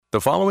The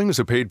following is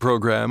a paid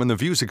program, and the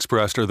views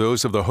expressed are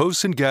those of the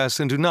hosts and guests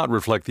and do not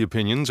reflect the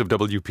opinions of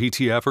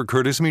WPTF or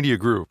Curtis Media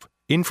Group.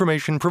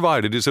 Information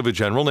provided is of a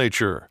general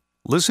nature.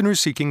 Listeners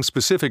seeking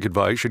specific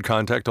advice should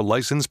contact a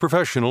licensed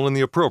professional in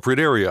the appropriate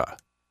area.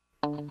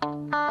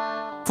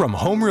 From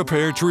home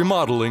repair to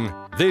remodeling,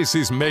 this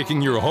is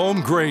Making Your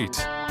Home Great.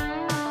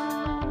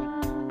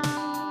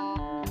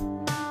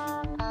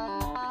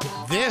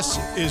 This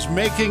is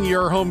Making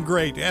Your Home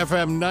Great,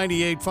 FM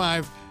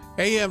 98.5,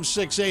 AM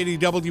 680,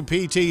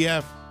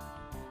 WPTF.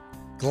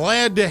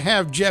 Glad to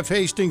have Jeff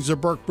Hastings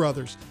of Burke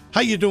Brothers. How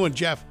you doing,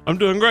 Jeff? I'm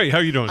doing great. How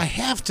are you doing? I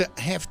have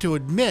to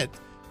admit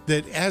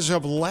that as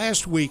of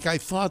last week, I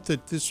thought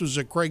that this was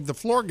a Craig the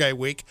Floor Guy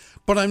week,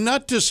 but I'm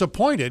not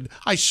disappointed.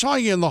 I saw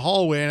you in the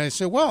hallway, and I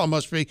said, well, it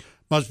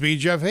must be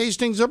Jeff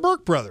Hastings of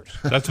Burke Brothers.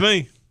 That's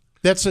me.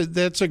 That's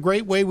a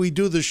great way we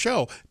do the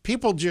show.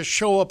 People just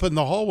show up in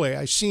the hallway.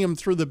 I see them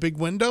through the big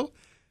window.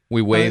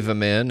 We wave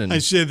them in and I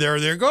said, there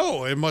they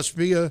go. It must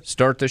be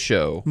start the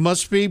show.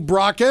 Must be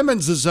Brock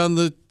Emmons is on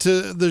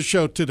the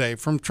show today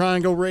from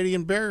Triangle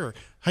Radiant Barrier.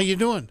 How you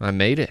doing? I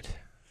made it.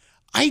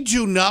 I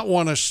do not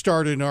want to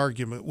start an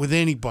argument with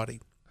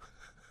anybody,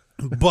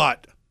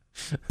 but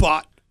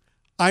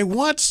I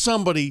want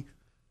somebody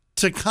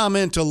to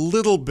comment a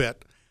little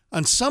bit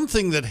on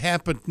something that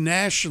happened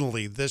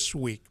nationally this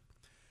week.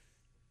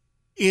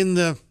 In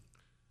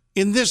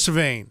this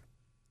vein,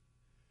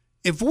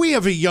 if we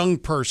have a young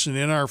person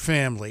in our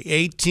family,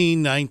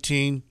 18,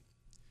 19,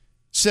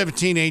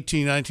 17,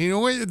 18,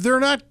 19, they're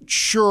not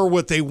sure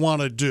what they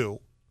want to do,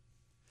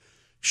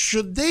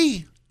 should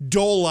they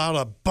dole out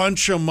a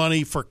bunch of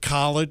money for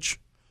college?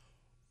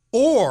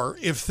 Or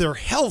if they're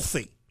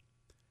healthy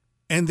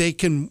and they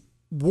can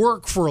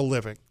work for a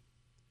living,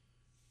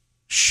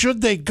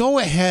 should they go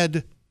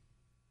ahead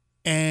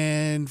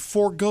and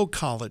forego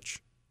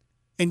college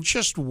and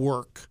just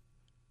work,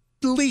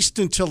 at least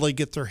until they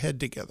get their head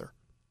together?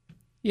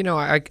 You know,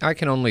 I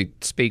can only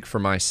speak for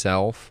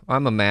myself.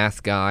 I'm a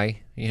math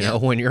guy. You know,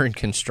 when you're in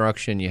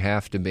construction, you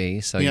have to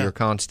be. So you're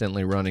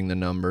constantly running the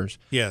numbers.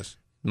 Yes.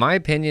 My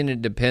opinion,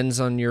 it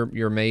depends on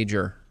your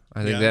major.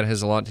 I think that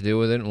has a lot to do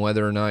with it, and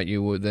whether or not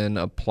you would then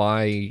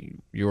apply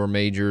your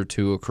major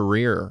to a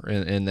career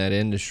in that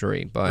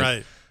industry.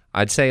 But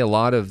I'd say a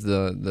lot of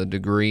the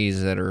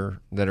degrees that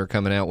are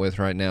coming out with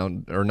right now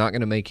are not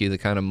going to make you the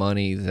kind of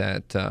money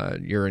that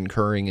you're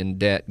incurring in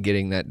debt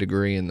getting that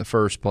degree in the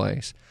first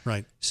place.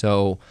 Right.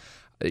 So,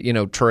 you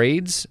know,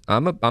 trades.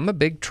 I'm a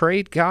big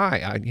trade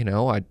guy.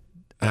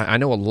 I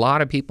know a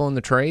lot of people in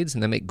the trades,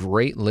 and they make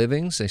great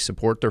livings. They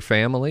support their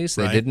families.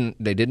 They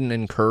didn't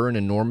incur an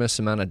enormous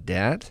amount of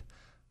debt.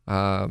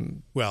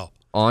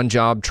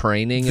 On-job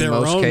training in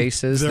most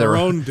cases. Their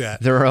own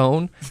debt. Their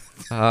own.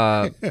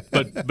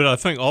 But I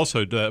think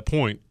also to that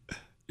point,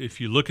 if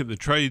you look at the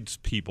trades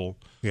people,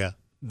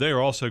 they are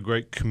also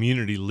great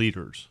community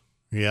leaders.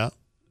 Yeah.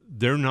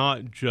 They're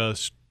not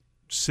just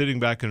sitting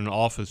back in an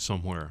office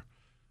somewhere,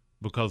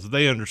 because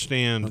they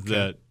understand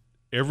that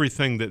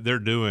everything that they're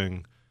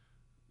doing,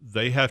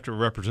 they have to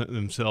represent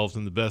themselves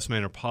in the best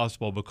manner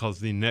possible,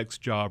 because the next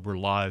job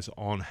relies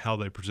on how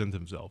they present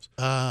themselves.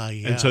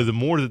 And so the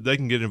more that they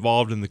can get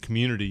involved in the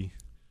community,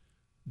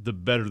 the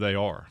better they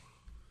are.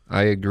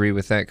 I agree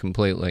with that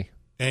completely.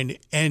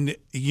 And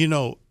you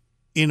know,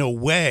 in a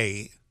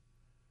way,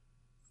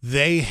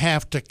 they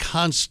have to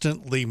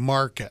constantly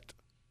market,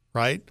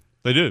 right?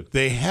 They do.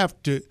 They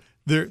have to.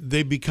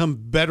 They become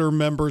better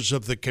members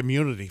of the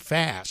community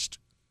fast.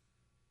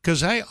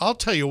 Because I'll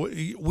tell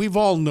you, we've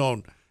all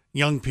known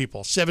young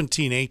people,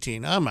 17,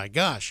 18. Oh my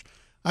gosh,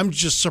 I'm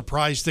just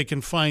surprised they can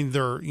find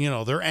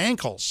their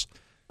ankles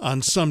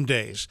on some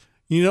days.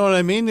 You know what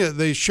I mean?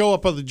 They show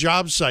up on the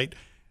job site.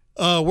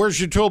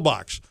 Where's your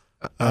toolbox?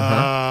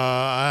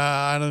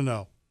 I don't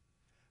know.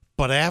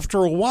 But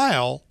after a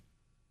while,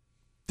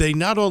 they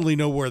not only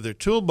know where their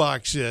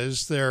toolbox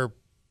is, they're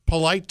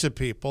polite to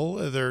people.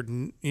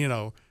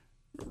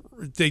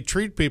 They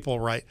treat people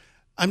right.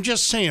 I'm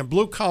just saying,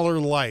 blue collar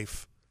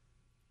life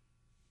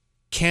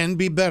can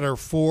be better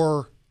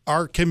for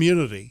our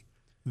community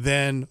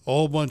than a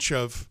whole bunch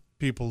of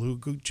people who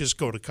just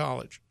go to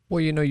college.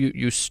 Well, you know,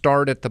 you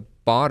start at the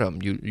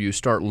bottom. You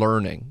start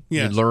learning.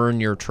 Yes. You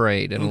learn your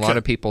trade. And a lot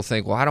of people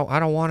think, well, I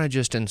don't want to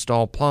just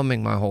install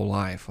plumbing my whole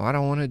life. I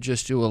don't want to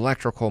just do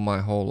electrical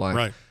my whole life.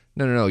 Right.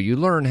 No. You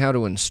learn how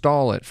to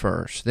install it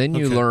first. Then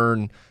you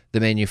learn the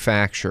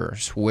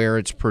manufacturers, where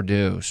it's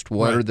produced,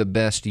 what are the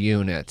best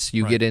units.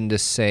 You get into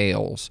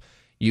sales.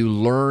 You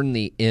learn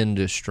the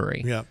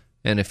industry. Yeah.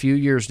 And a few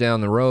years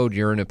down the road,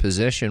 you're in a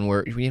position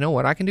where, you know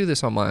what, I can do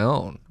this on my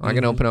own. I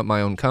can open up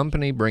my own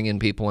company, bring in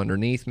people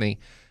underneath me.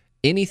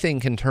 Anything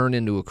can turn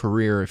into a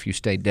career if you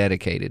stay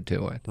dedicated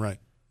to it. Right.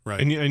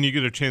 And you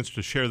get a chance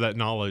to share that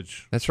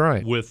knowledge. That's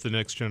right. With the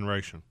next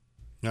generation.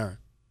 All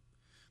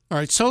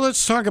right. So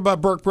let's talk about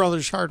Burke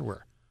Brothers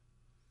Hardware.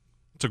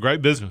 It's a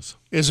great business.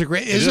 Is it a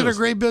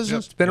great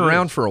business? It's been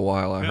around for a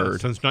while, I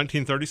heard. Since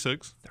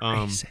 1936.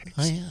 Oh,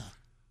 yeah.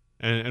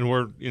 And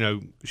we're,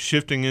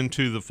 shifting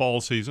into the fall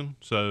season.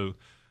 So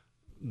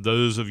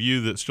those of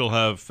you that still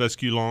have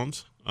fescue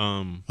lawns,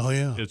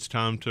 It's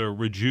time to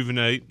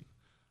rejuvenate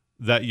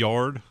that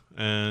yard,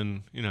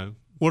 and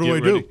what do I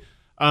do?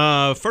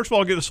 First of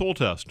all, get a soil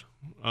test.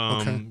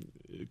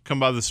 Come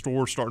by the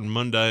store starting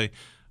Monday.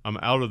 I'm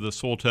out of the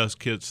soil test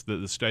kits that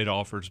the state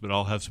offers, but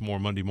I'll have some more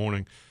Monday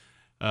morning.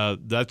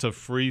 That's a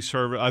free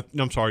service.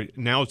 I'm sorry.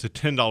 Now it's a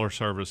 $10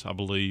 service, I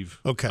believe.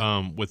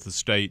 With the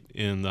state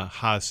in the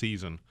high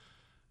season,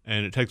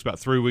 and it takes about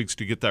 3 weeks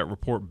to get that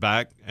report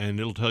back, and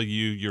it'll tell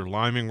you your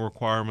liming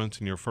requirements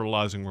and your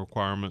fertilizing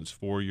requirements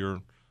for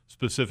your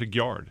specific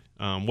yard,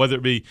 whether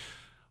it be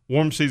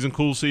warm season,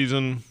 cool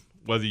season,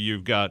 whether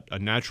you've got a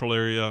natural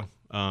area,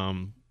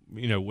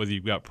 whether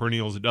you've got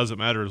perennials. It doesn't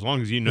matter as long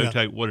as you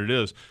notate what it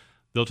is.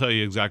 They'll tell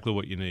you exactly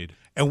what you need.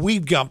 And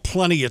we've got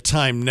plenty of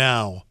time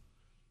now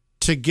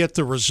to get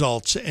the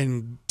results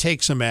and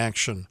take some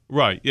action.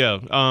 Right, yeah.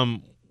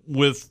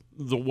 With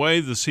the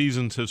way the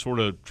seasons have sort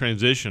of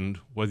transitioned,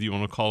 whether you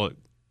want to call it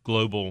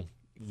global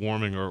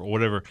warming or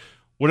whatever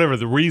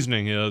the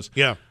reasoning is,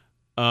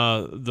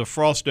 the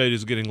frost date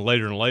is getting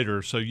later and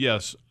later. So,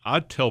 yes,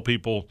 I'd tell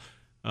people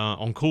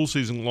on cool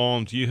season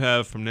lawns, you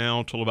have from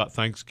now till about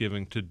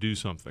Thanksgiving to do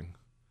something.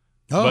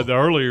 But the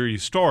earlier you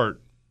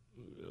start,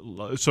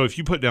 so if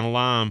you put down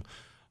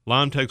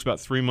lime takes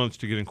about 3 months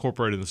to get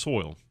incorporated in the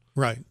soil.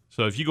 Right.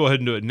 So if you go ahead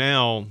and do it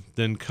now,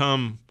 then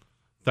come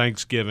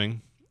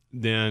Thanksgiving,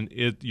 then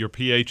your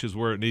pH is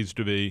where it needs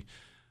to be,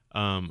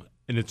 and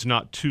it's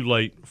not too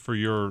late for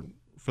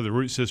the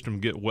root system to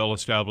get well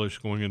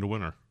established going into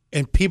winter.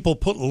 And people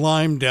put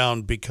lime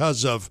down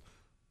because of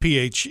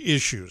pH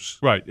issues.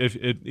 Right.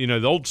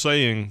 The old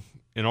saying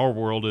in our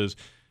world is,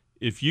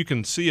 if you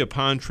can see a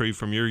pine tree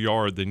from your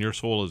yard, then your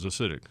soil is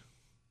acidic.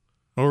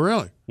 Oh,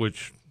 really?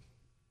 Which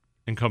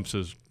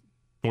encompasses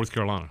North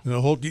Carolina.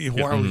 The whole, the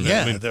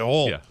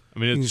whole. Yeah. I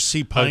mean, you can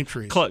see pine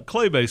trees.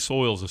 Clay-based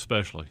soils,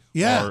 especially,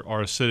 are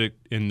acidic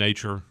in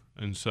nature,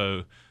 and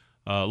so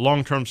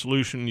long-term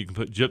solution, you can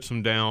put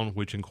gypsum down,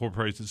 which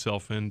incorporates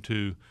itself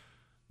into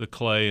the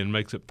clay and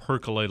makes it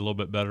percolate a little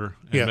bit better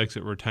and makes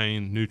it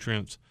retain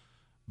nutrients.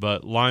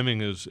 But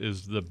liming is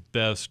the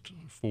best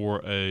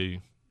for a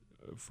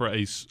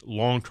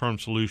long-term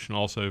solution,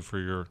 also for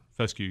your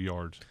fescue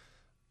yards.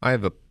 I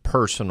have a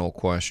personal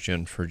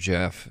question for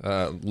Jeff,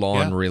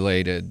 lawn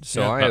related.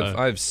 So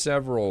I have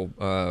several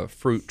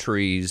fruit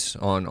trees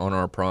on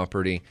our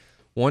property.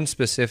 One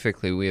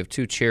specifically, we have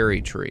 2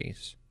 cherry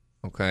trees.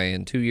 Okay,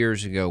 and 2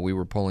 years ago we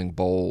were pulling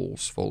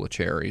bowls full of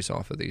cherries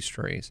off of these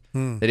trees.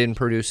 They didn't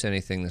produce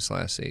anything this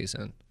last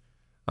season.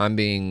 I'm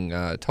being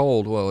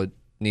told, well, it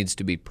needs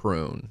to be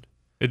pruned.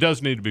 It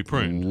does need to be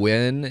pruned.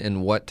 When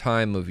and what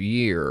time of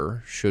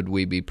year should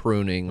we be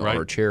pruning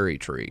our cherry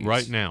trees?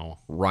 Right now.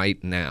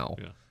 Right now.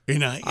 Yeah. In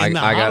the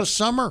hot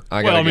summer?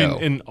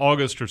 In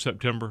August or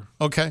September.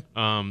 Okay.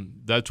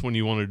 That's when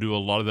you want to do a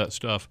lot of that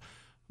stuff,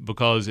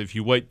 because if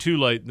you wait too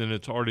late, then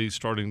it's already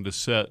starting to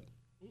set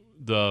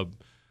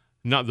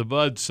not the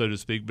buds, so to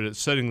speak, but it's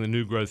setting the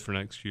new growth for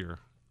next year.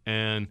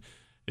 And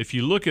if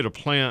you look at a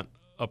plant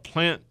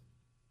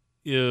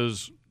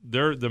is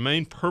the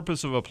main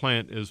purpose of a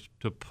plant is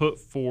to put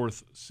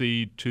forth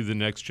seed to the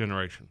next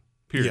generation,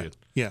 period.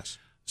 Yeah. Yes.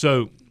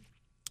 So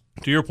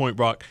to your point,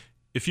 Brock,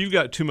 if you've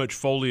got too much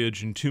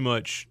foliage and too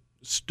much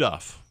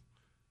stuff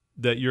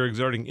that you're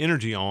exerting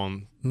energy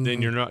on,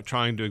 then you're not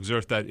trying to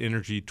exert that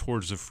energy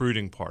towards the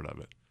fruiting part of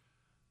it.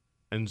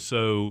 And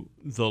so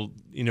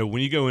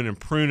when you go in and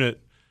prune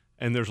it,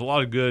 and there's a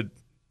lot of good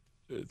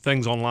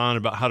things online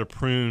about how to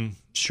prune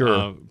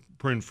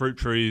fruit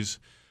trees,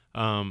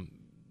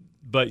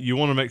 but you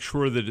want to make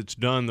sure that it's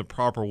done the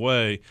proper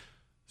way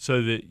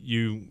so that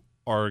you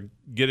are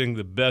getting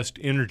the best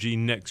energy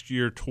next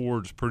year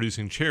towards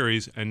producing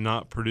cherries and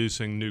not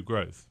producing new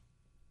growth.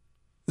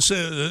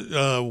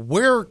 So,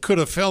 where could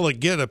a fella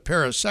get a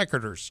pair of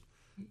secateurs?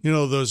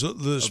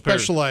 The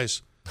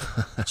specialized.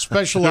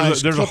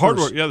 Specialized. There's a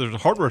hardware. Yeah, there's a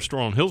hardware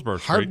store on Hillsborough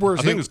Street. I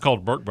think it's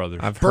called Burke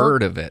Brothers. I've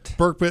heard of it.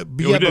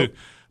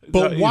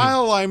 But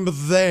while I'm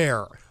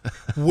there,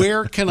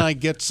 where can I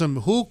get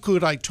some? Who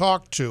could I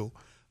talk to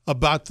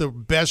about the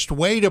best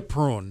way to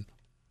prune?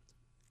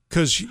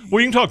 Because you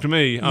can talk to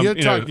me.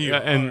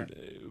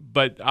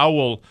 But I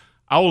will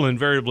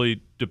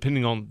invariably,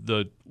 depending on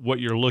what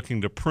you're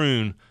looking to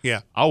prune.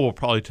 Yeah, I will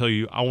probably tell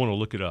you I want to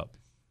look it up,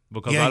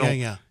 because I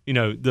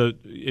don't.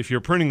 If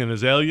you're pruning an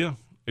azalea,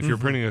 if you're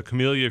pruning a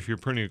camellia, if you're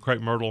pruning a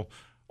crepe myrtle,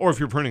 or if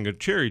you're pruning a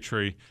cherry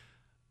tree,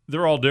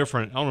 they're all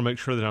different. I want to make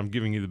sure that I'm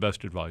giving you the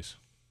best advice.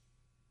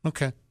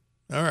 Okay,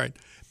 all right.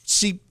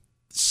 See,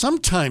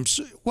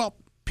 sometimes,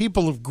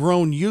 people have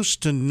grown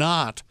used to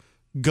not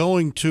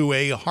going to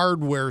a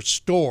hardware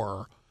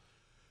store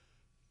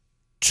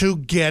to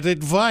get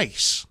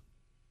advice.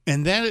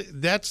 And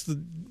that's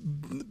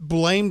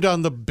blamed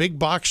on the big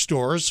box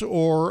stores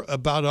or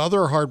about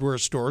other hardware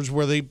stores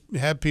where they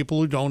have people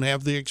who don't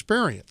have the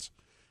experience,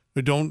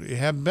 who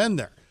haven't been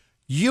there.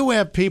 You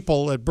have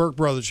people at Burke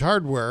Brothers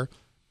Hardware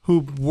who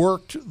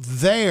worked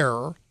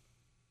there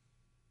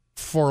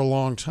for a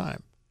long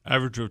time.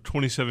 Average of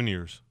 27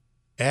 years.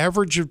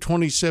 Average of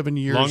 27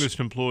 years. Longest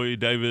employee,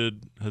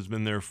 David, has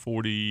been there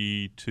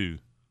 42.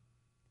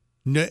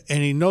 and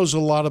he knows a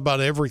lot about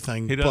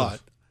everything. He does.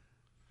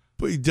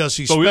 But does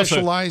he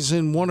specialize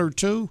in one or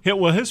two?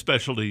 Well, his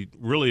specialty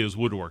really is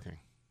woodworking.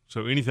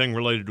 So anything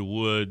related to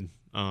wood,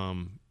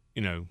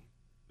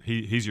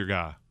 he's your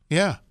guy.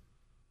 Yeah.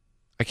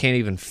 I can't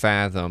even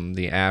fathom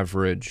the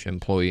average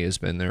employee has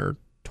been there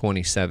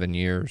 27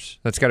 years.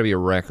 That's got to be a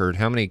record.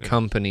 How many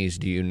companies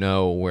do you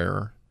know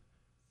where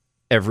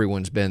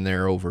everyone's been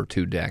there over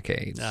 2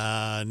 decades?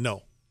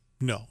 No.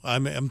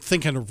 I'm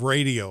thinking of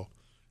radio.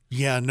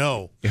 Yeah,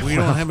 no. We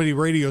don't have any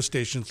radio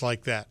stations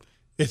like that.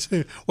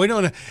 We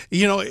don't.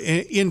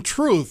 In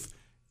truth,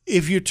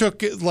 if you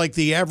took like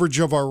the average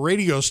of our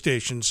radio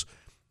stations,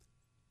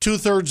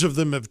 2/3 of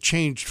them have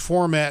changed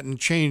format and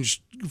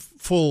changed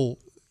full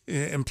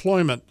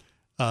employment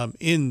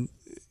in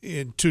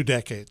 2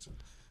 decades.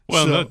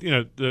 Well,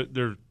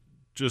 they're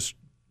just,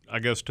 I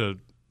guess, to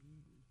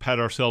pat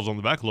ourselves on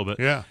the back a little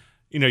bit. Yeah.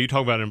 You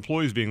talk about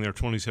employees being there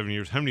 27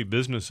 years. How many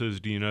businesses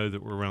do you know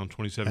that were around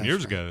 27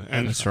 years ago?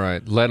 And that's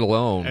right. Let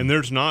alone. And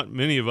there's not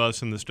many of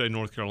us in the state of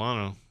North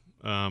Carolina.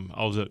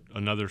 I was at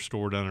another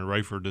store down in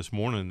Rayford this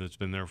morning that's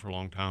been there for a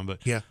long time.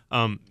 But, yeah.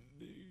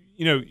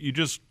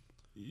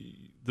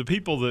 The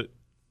people that,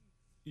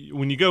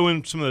 when you go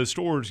in some of those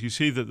stores, you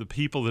see that the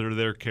people that are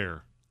there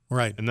care.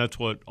 Right. And that's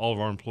what all of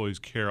our employees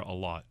care a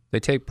lot. They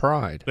take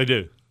pride. They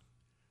do.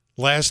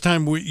 Last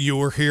time you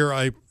were here,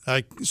 I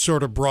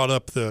sort of brought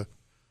up the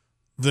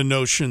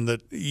notion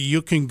that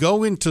you can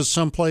go into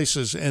some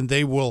places and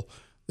they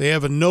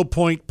have a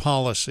no-point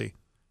policy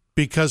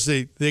because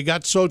they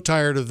got so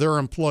tired of their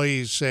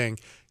employees saying,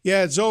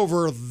 yeah, it's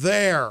over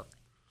there.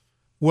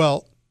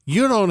 Well,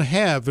 you don't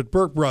have at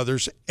Burke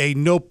Brothers a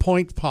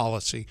no-point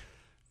policy.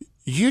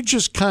 You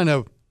just kind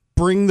of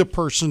bring the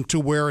person to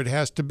where it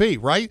has to be,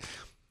 right?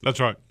 That's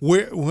right.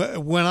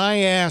 When I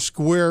ask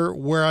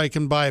where I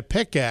can buy a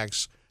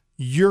pickaxe,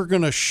 you're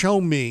going to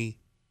show me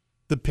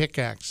the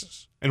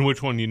pickaxes. And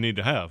which one you need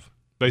to have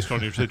based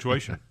on your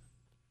situation.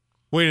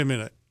 Wait a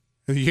minute.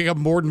 You got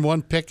more than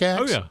one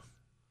pickaxe? Oh,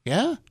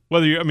 yeah.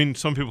 Yeah?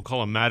 Some people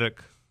call a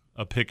mattock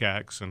a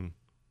pickaxe, and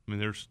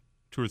there's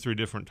 2 or 3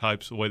 different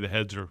types the way the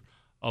heads are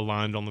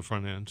aligned on the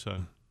front end.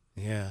 So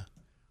yeah,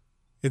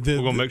 we're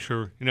going to make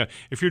sure,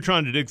 if you're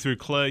trying to dig through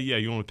clay, yeah,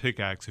 you want a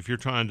pickaxe. If you're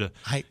trying to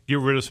get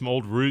rid of some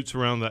old roots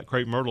around that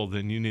crepe myrtle,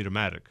 then you need a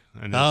mattock.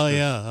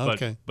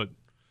 Okay. But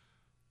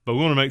we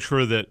want to make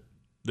sure that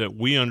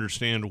we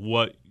understand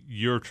what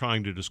you're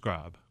trying to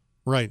describe.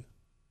 Right.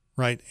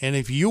 And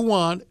if you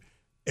want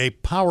a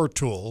power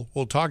tool,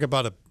 we'll talk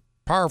about a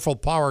powerful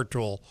power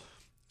tool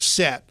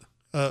set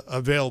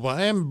available.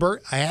 I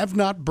have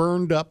not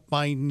burned up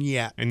mine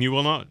yet. And you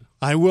will not.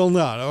 I will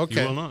not.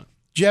 Okay. You will not.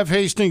 Jeff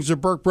Hastings of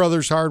Burke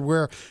Brothers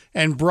Hardware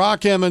and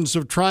Brock Emmons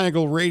of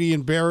Triangle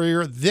Radiant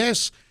Barrier.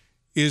 This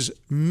is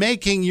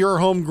making your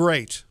home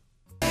great.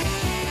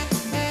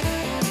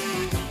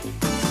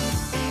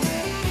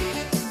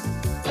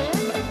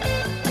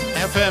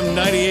 FM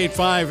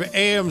 98.5,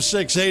 AM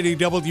 680,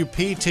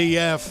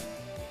 WPTF.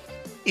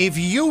 If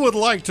you would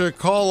like to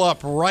call up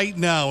right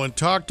now and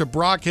talk to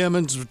Brock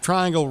Emmons of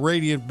Triangle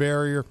Radiant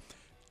Barrier,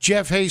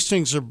 Jeff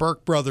Hastings of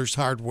Burke Brothers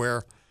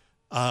Hardware,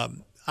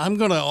 I'm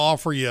going to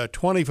offer you a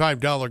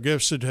 $25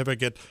 gift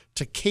certificate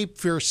to Cape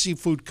Fear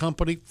Seafood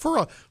Company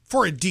for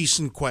a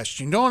decent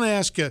question. Don't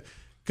ask you,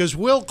 because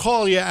we'll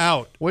call you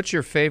out. What's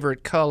your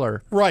favorite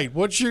color? Right.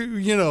 What's your,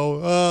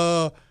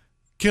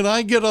 can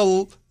I get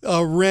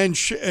a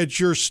wrench at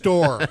your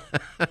store?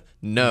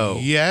 No.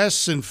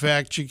 Yes, in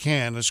fact, you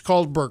can. It's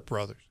called Burke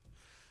Brothers.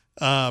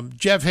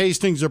 Jeff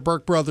Hastings of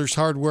Burke Brothers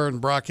Hardware and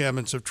Brock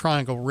Emmons of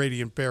Triangle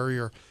Radiant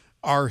Barrier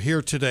are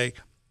here today.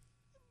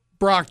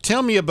 Brock,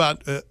 tell me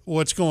about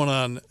what's going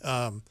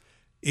on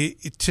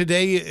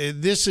today.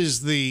 This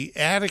is the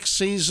attic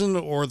season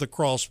or the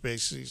crawl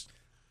space season?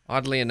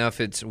 Oddly enough,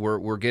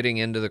 we're getting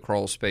into the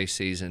crawl space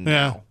season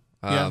now.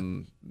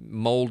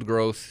 Mold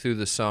growth through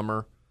the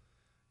summer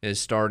is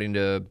starting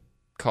to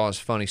cause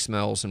funny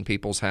smells in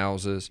people's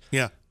houses.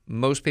 Yeah.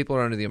 Most people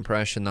are under the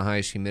impression the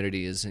highest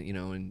humidity is,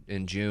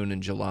 in June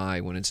and July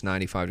when it's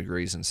 95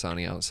 degrees and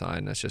sunny outside,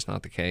 and that's just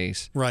not the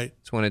case. Right.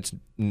 It's when it's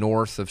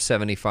north of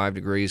 75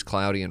 degrees,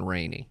 cloudy and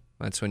rainy.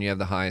 That's when you have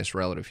the highest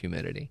relative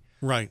humidity.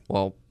 Right.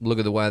 Well, look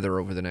at the weather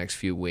over the next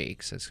few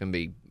weeks. It's going to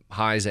be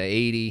highs at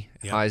 80,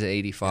 highs at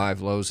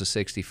 85, lows of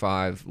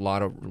 65, a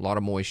lot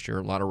of moisture,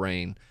 a lot of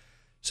rain.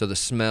 So the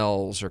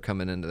smells are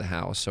coming into the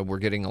house. So we're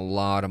getting a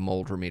lot of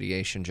mold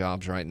remediation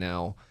jobs right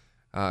now.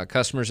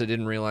 Customers that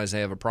didn't realize they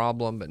have a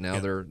problem, but now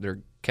they're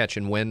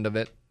catching wind of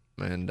it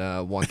and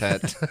want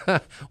that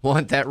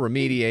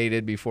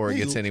remediated before it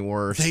gets any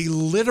worse. They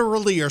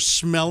literally are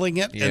smelling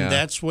it, and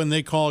that's when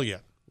they call you.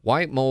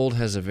 White mold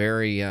has a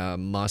very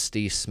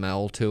musty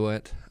smell to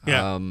it.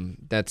 Yeah.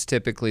 That's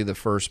typically the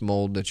first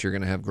mold that you're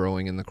going to have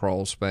growing in the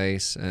crawl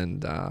space.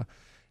 And,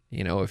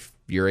 if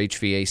your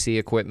HVAC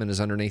equipment is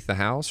underneath the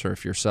house or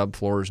if your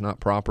subfloor is not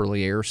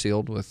properly air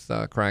sealed with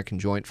crack and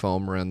joint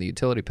foam around the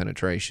utility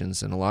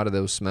penetrations, and a lot of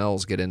those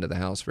smells get into the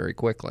house very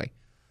quickly.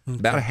 Okay.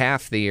 About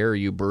half the air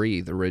you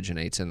breathe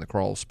originates in the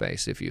crawl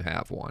space if you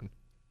have one.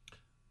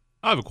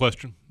 I have a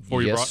question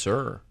for you, Brock. Yes,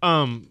 sir.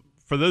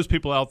 For those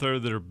people out there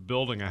that are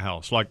building a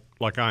house,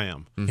 like I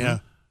am, Yeah.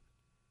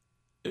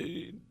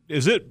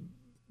 Is it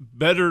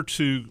better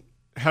to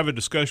have a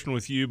discussion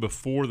with you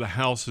before the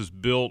house is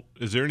built?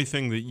 Is there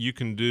anything that you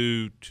can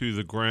do to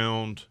the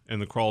ground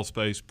and the crawl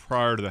space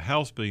prior to the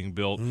house being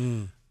built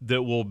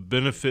that will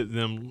benefit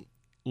them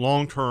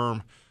long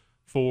term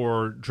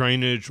for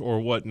drainage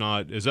or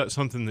whatnot? Is that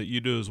something that you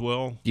do as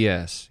well?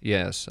 Yes.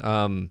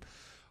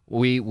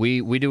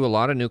 We do a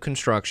lot of new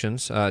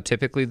constructions.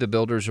 Typically, the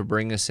builders will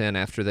bring us in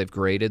after they've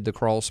graded the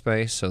crawl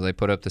space, so they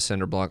put up the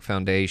cinder block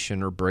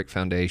foundation or brick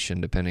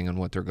foundation, depending on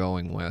what they're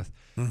going with.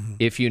 Mm-hmm.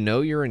 If you know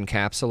you're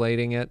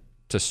encapsulating it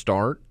to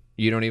start,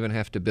 you don't even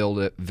have to build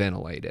it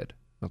ventilated.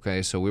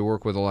 Okay, so we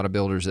work with a lot of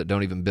builders that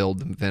don't even build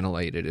them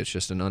ventilated. It's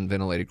just an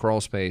unventilated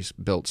crawl space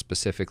built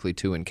specifically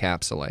to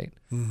encapsulate.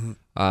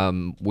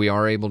 Mm-hmm. We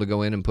are able to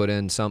go in and put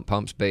in sump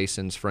pumps,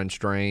 basins, French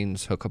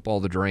drains, hook up all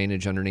the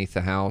drainage underneath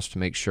the house to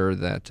make sure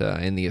that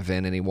in the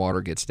event any water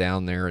gets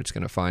down there, it's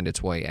going to find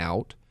its way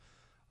out.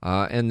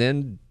 And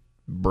then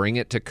bring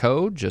it to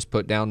code, just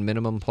put down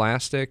minimum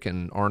plastic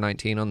and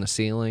R19 on the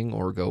ceiling,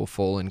 or go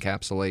full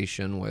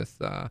encapsulation with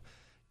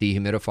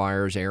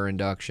dehumidifiers, air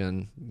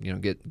induction,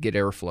 get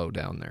airflow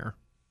down there.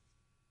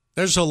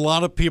 There's a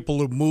lot of people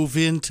who move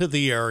into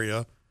the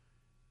area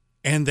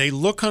and they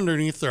look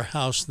underneath their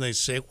house and they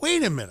say,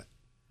 wait a minute.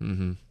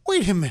 Mm-hmm.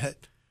 Wait a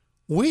minute.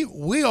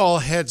 We all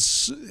had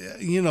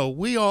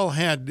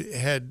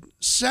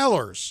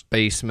cellars.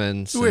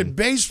 Basements. We had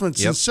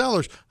basements and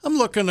cellars. I'm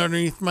looking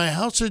underneath my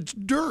house. It's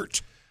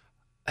dirt.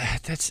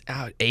 That's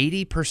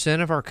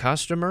 80% of our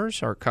customers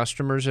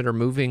that are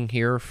moving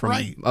here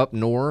from up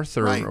north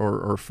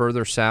or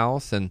further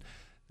south, and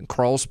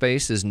crawl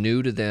space is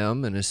new to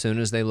them. And as soon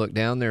as they look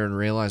down there and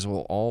realize,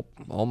 well, all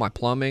my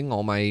plumbing,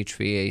 all my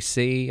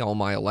HVAC, all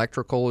my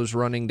electrical is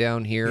running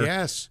down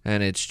here,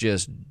 and it's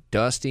just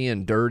dusty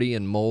and dirty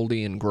and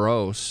moldy and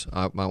gross.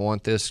 I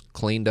want this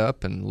cleaned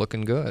up and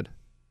looking good.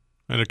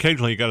 And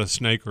occasionally you got a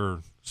snake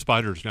or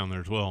spiders down there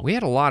as well. We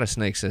had a lot of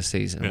snakes this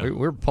season. Yeah. We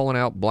were pulling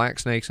out black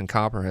snakes and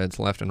copperheads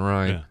left and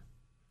right. Yeah.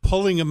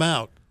 Pulling them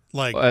out?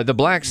 Like the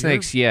black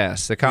snakes,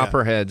 yes. The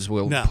copperheads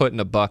we'll put in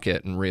a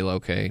bucket and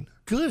relocate.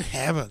 Good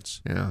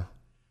heavens. Yeah.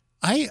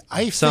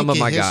 I some of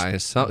my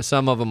guys,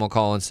 some of them will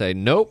call and say,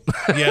 nope.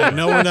 Yeah,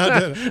 no, we're not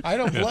doing it. I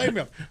don't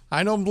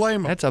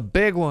blame them. That's a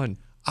big one.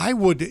 I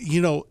would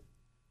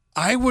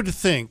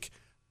think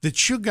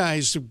that you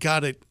guys have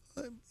got it.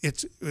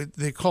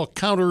 They call it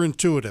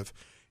counterintuitive.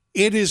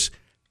 It is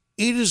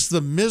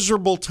the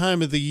miserable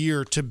time of the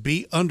year to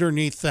be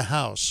underneath the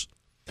house.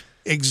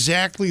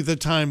 Exactly the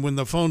time when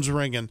the phone's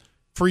ringing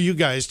for you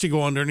guys to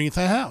go underneath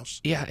the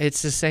house. Yeah,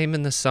 it's the same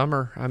in the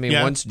summer. I mean,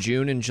 once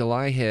June and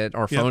July hit,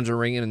 our phones are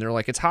ringing, and they're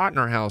like, it's hot in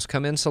our house.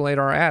 Come insulate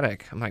our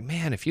attic. I'm like,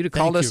 man, if you'd have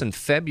called us in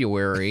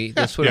February,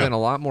 this would have been a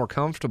lot more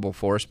comfortable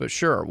for us. But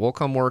sure, we'll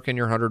come work in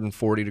your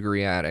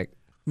 140-degree attic.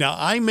 Now,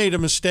 I made a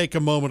mistake a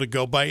moment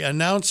ago by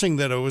announcing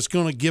that I was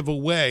going to give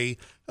away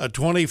a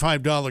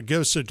 $25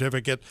 gift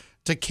certificate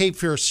to Cape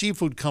Fear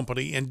Seafood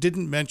Company and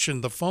didn't mention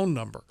the phone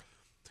number.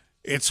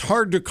 It's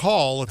hard to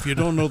call if you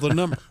don't know the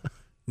number.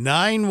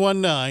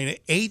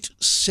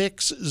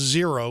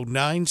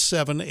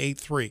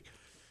 919-860-9783.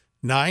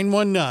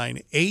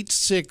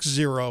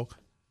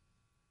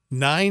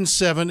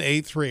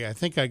 919-860-9783. I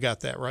think I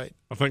got that right.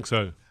 I think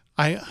so.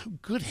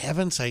 Good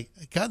heavens, I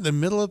got in the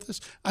middle of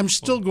this. I'm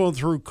still going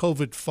through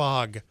COVID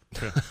fog.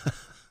 Yeah.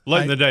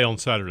 Late in the day on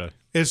Saturday.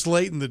 It's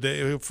late in the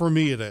day. For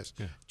me, it is.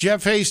 Yeah.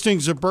 Jeff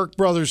Hastings of Burke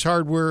Brothers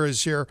Hardware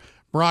is here.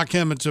 Brock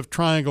Emmons of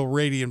Triangle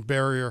Radiant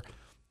Barrier.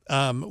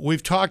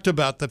 We've talked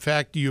about the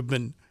fact you're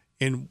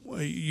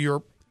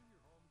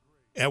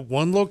at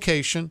one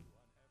location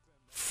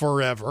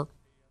forever,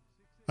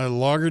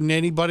 longer than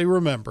anybody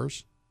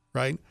remembers,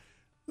 right?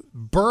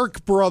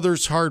 Burke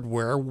Brothers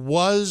Hardware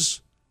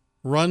was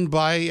run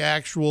by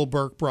actual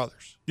Burke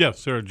brothers. Yes,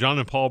 sir. John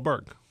and Paul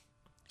Burke.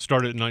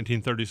 Started in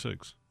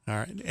 1936. All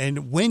right.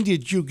 And when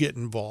did you get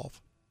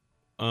involved?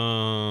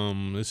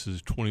 This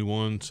is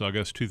 21, so I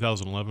guess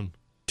 2011.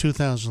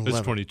 2011.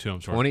 It's 22,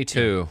 I'm sorry.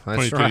 22.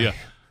 That's 22, right. Yeah.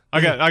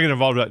 I got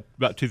involved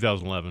about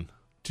 2011.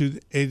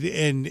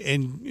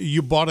 And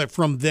you bought it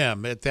from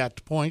them at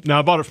that point? No,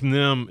 I bought it from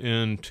them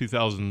in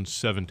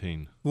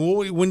 2017.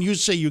 Well, when you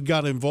say you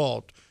got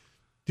involved,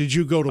 did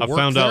you go to work there? I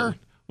found out.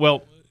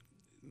 Well,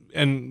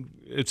 and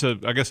it's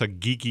I guess a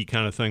geeky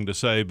kind of thing to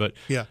say, but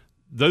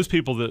those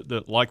people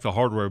that like the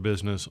hardware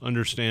business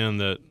understand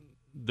that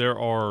there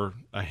are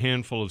a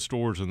handful of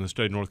stores in the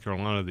state of North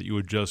Carolina that you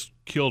would just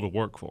kill to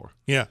work for.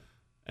 Yeah.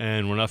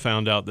 And when I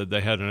found out that they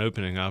had an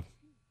opening, I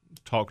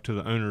talked to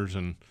the owners,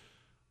 and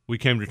we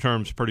came to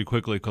terms pretty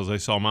quickly because they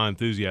saw my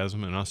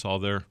enthusiasm and I saw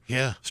their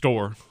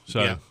store.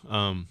 So,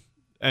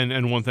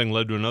 and one thing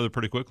led to another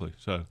pretty quickly.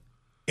 So,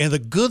 and the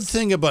good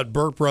thing about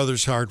Burke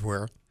Brothers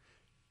Hardware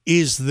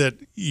is that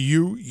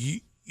you're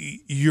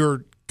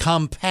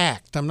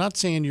compact. I'm not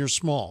saying you're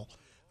small.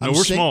 No,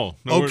 we're small.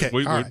 No, okay,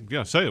 all right.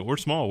 Yeah, say it. We're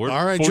small. We're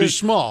all right, you're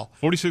small.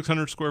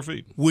 4,600 square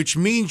feet. Which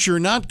means you're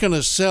not going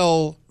to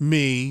sell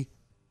me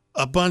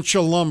a bunch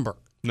of lumber.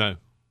 No.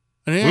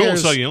 We'll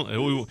sell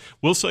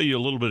you a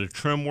little bit of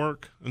trim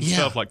work and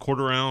stuff like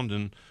quarter round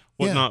and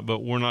whatnot,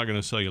 but we're not going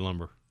to sell you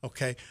lumber.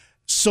 Okay.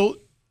 So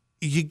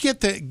you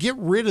get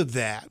rid of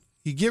that.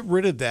 You get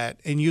rid of that,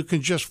 and you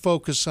can just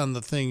focus on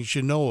the things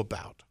you know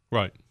about.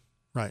 Right.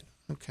 Right.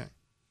 Okay.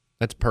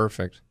 That's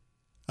perfect.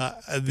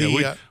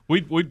 We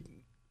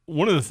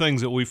one of the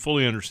things that we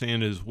fully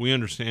understand is we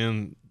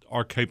understand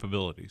our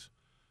capabilities,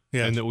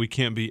 and that we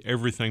can't be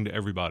everything to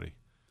everybody,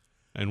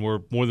 and we're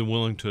more than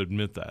willing to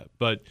admit that.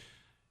 But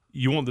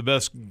you want the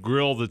best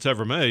grill that's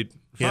ever made?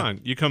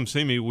 Fine. You come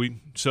see me.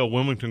 We sell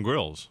Wilmington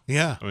grills.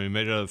 Yeah. I mean,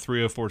 made out of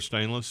 304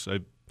 stainless.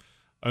 The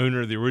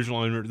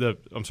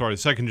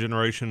second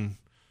generation,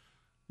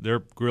 their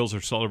grills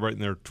are celebrating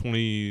their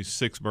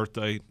 26th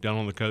birthday down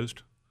on the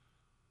coast.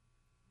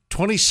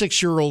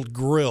 26-year-old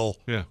grill.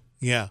 Yeah.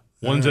 Yeah.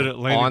 One's at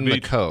Atlantic Beach. On the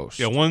coast.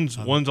 Yeah, one's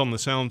on the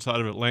sound side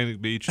of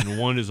Atlantic Beach, and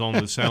one is on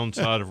the sound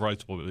side of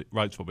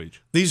Wrightsville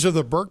Beach. These are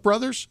the Burke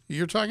brothers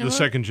you're talking about? The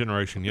second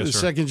generation, yes, sir. The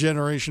second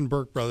generation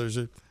Burke brothers.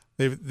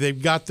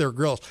 They've got their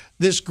grills.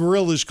 This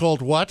grill is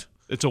called what?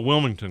 It's a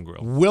Wilmington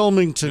grill.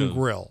 Wilmington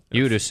grill.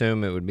 You would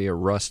assume it would be a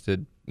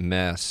rusted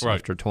mess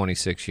after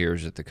 26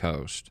 years at the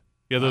coast.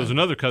 Yeah, there was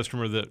another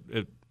customer that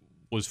it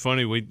was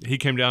funny. He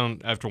came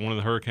down after one of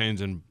the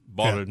hurricanes and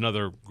bought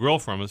another grill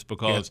from us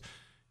because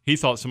he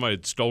thought somebody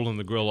had stolen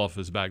the grill off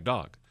his back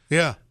dock.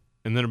 Yeah.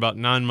 And then about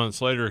 9 months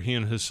later, he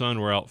and his son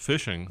were out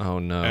fishing. Oh,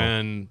 no.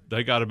 And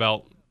they got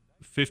about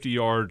 50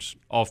 yards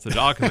off the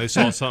dock, and they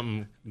saw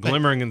something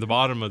glimmering in the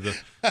bottom of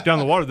down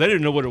the water. They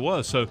didn't know what it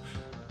was, so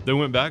they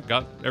went back,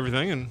 got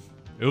everything, and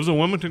it was a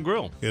Wilmington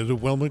grill. It was a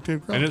Wilmington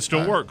grill. And it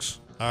still works.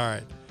 All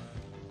right.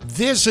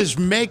 This is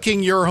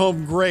Making Your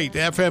Home Great,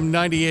 FM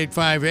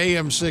 98.5,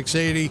 AM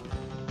 680.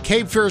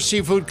 Cape Fear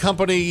Seafood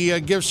Company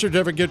gift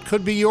certificate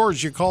could be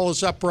yours. You call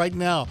us up right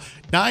now,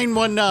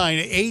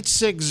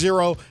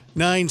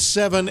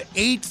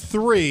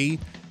 919-860-9783.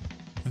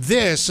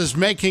 This is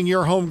Making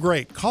Your Home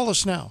Great. Call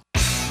us now.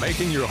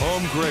 Making Your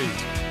Home Great,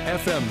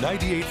 FM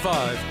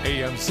 98.5,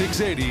 AM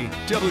 680,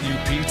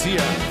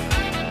 WPTF.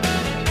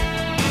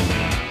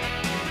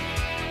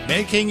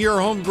 Making Your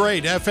Home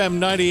Great, FM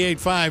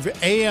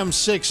 98.5, AM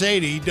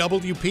 680,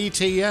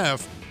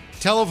 WPTF.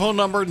 Telephone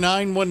number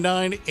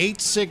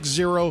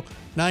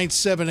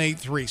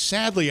 919-860-9783.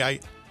 Sadly, I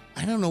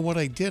don't know what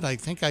I did. I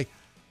think I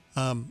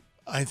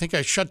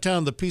shut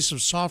down the piece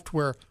of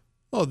software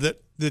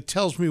that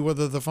tells me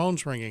whether the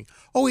phone's ringing.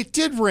 Oh, it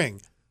did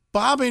ring.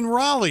 Bob in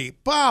Raleigh.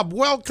 Bob,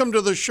 welcome to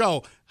the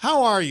show.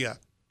 How are you?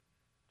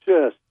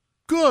 Just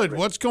good.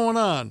 What's going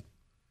on?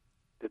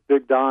 Did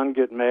Big Don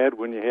get mad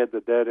when you had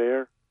the dead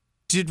air?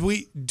 Did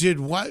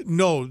what?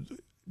 No.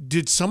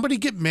 Did somebody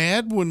get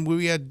mad when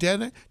we had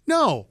dead air?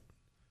 No.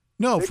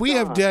 No, if we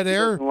have dead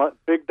air.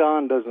 Big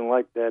Don doesn't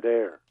like dead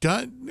air.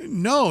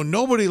 No,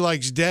 nobody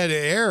likes dead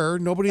air.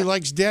 Nobody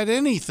likes dead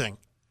anything.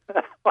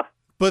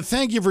 But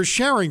thank you for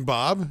sharing,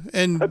 Bob.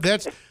 And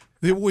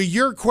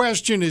your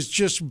question is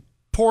just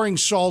pouring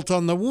salt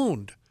on the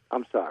wound.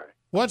 I'm sorry.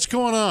 What's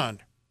going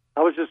on?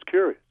 I was just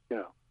curious,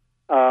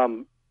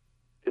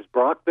 Is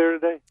Brock there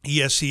today?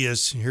 Yes, he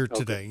is here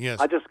today, yes.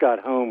 I just got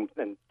home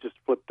and just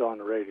flipped on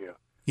the radio.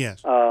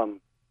 Yes.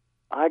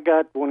 I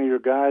got one of your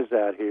guys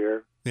out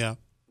here. Yeah.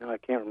 No, I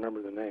can't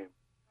remember the name.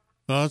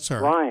 Oh, that's all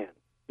right. Brian.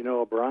 You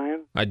know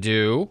Brian? I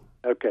do.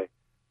 Okay.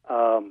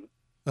 I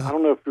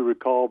don't know if you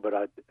recall, but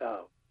a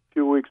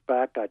few weeks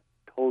back I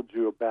told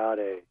you about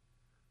a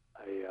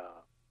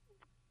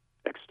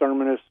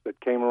exterminist that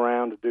came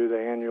around to do the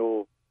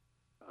annual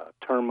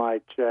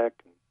termite check.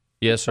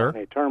 Yes, sir.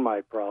 Any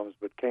termite problems,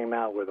 but came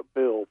out with a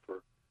bill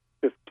for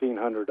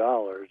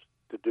 $1,500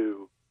 to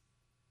do.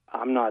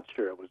 I'm not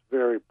sure. It was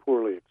very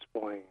poorly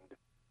explained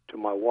to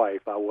my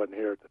wife. I wasn't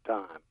here at the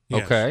time.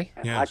 Yes. Okay.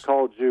 And I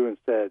called you and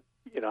said,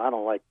 I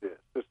don't like this.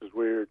 This is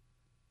weird.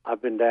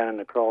 I've been down in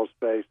the crawl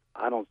space.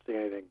 I don't see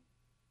anything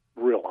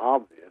real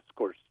obvious. Of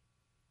course,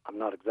 I'm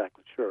not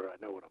exactly sure. I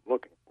know what I'm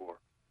looking for.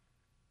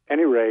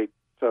 Any rate,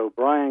 so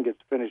Brian gets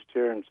finished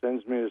here and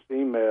sends me this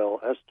email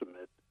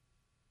estimate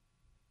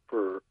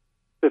for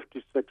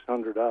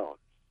 $5,600.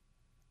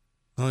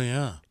 Oh,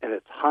 yeah. And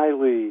it's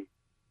highly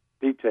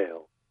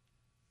detailed.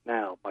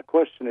 Now, my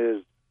question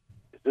is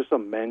this a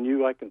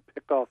menu I can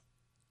pick off?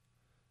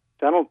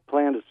 I don't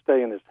plan to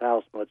stay in this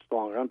house much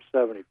longer. I'm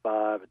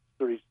 75. It's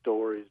 3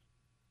 stories.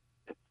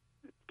 It's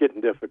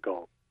getting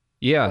difficult.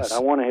 Yes. But I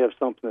want to have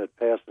something that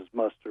passes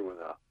muster with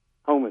a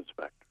home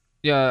inspector.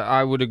 Yeah,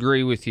 I would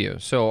agree with you.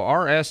 So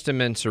our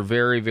estimates are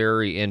very,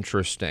 very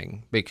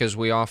interesting because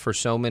we offer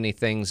so many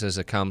things as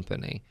a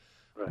company.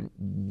 Right.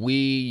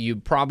 You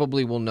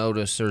probably will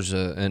notice there's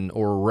an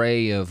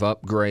array of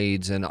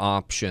upgrades and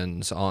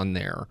options on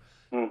there.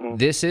 Mm-hmm.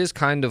 This is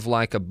kind of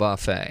like a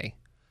buffet.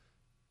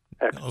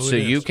 Excellent. So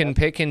you can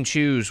pick and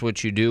choose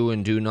what you do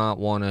and do not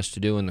want us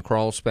to do in the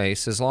crawl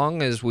space as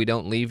long as we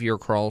don't leave your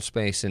crawl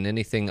space in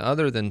anything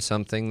other than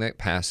something that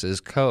passes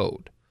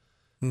code.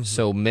 Mm-hmm.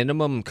 So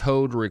minimum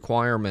code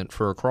requirement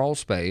for a crawl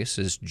space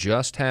is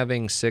just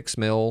having 6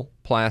 mil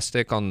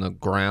plastic on the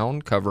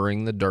ground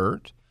covering the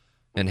dirt,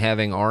 and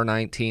having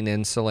R19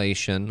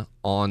 insulation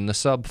on the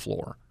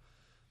subfloor.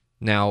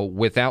 Now,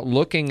 without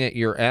looking at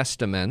your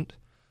estimate,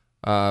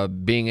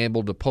 being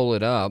able to pull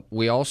it up,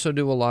 we also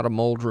do a lot of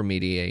mold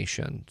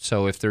remediation.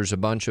 So if there's a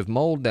bunch of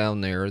mold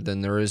down there,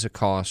 then there is a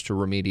cost to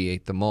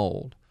remediate the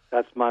mold.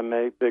 That's my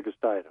biggest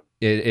item.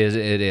 It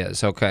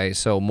is. Okay,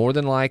 so more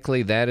than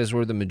likely that is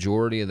where the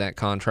majority of that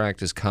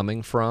contract is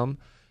coming from.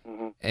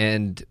 Mm-hmm.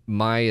 And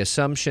my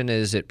assumption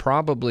is it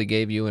probably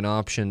gave you an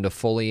option to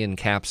fully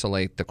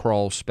encapsulate the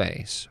crawl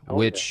space,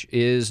 which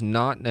is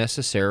not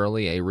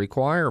necessarily a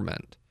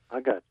requirement.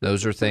 I got you.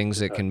 Those are things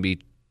that can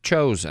be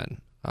chosen.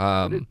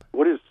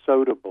 What is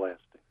soda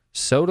blasting?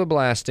 Soda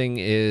blasting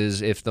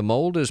is if the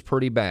mold is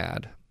pretty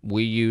bad,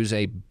 we use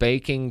a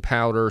baking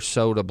powder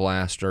soda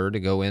blaster to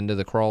go into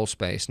the crawl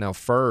space. Now,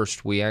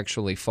 first, we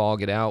actually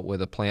fog it out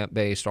with a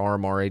plant-based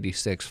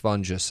RMR86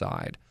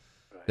 fungicide.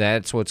 Right.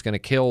 That's what's going to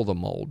kill the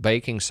mold.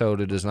 Baking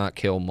soda does not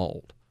kill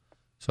mold.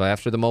 So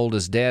after the mold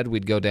is dead,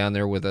 we'd go down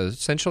there with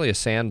essentially a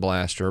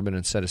sandblaster, but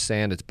instead of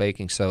sand, it's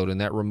baking soda,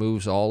 and that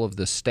removes all of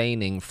the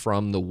staining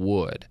from the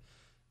wood.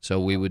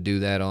 So we would do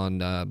that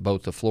on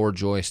both the floor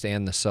joist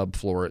and the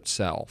subfloor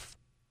itself.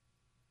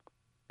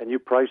 And you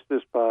price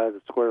this by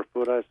the square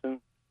foot, I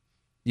assume?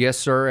 Yes,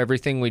 sir.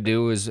 Everything we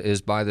do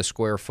is by the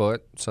square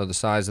foot. So the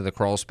size of the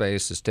crawl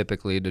space is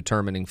typically a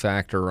determining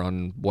factor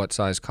on what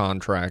size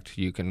contract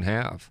you can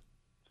have.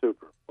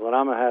 Super. Well,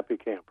 I'm a happy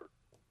camper.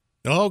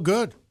 Oh,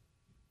 good.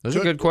 Those are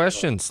good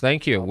questions.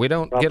 Thank you. We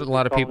don't get a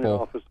lot of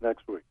people. Office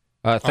next week.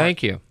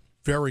 Thank you.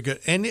 Very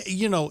good. And,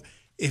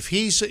 if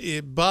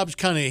Bob's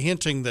kind of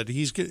hinting that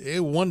he's going to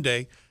one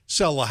day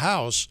sell a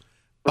house,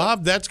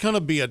 Bob, that's going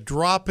to be a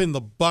drop in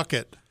the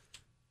bucket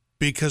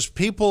because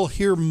people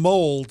hear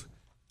mold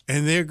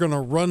and they're going to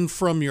run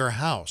from your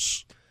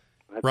house,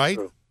 That's right?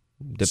 True.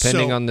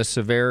 Depending on the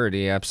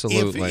severity,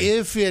 absolutely.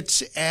 If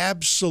it's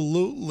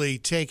absolutely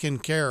taken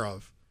care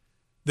of,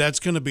 that's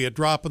going to be a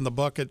drop in the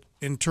bucket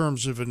in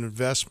terms of an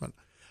investment.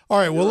 All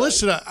right, well,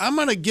 listen, I'm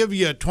going to give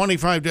you a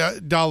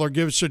 $25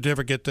 gift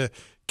certificate to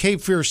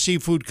Cape Fear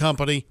Seafood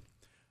Company.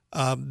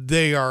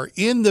 They are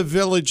in the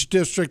Village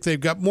District. They've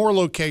got more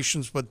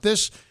locations, but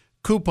this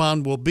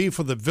coupon will be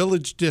for the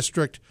Village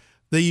District.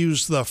 They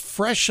use the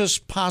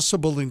freshest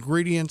possible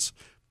ingredients.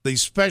 They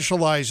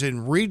specialize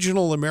in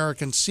regional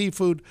American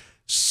seafood,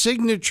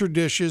 signature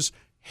dishes,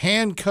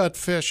 hand-cut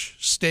fish,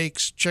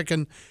 steaks,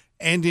 chicken,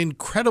 and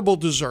incredible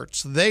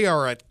desserts. They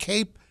are at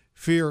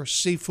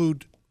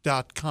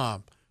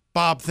CapeFearSeafood.com.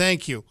 Bob,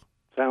 thank you.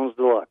 Sounds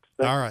deluxe.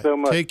 All right. So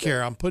much. Take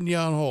care. I'm putting you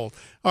on hold.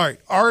 All right.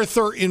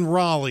 Arthur in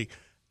Raleigh,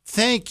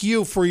 thank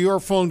you for your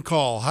phone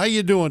call. How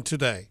you doing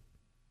today?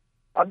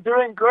 I'm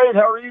doing great.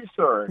 How are you,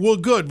 sir? Well,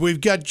 good.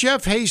 We've got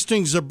Jeff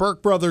Hastings of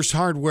Burke Brothers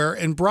Hardware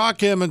and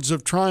Brock Emmons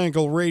of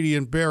Triangle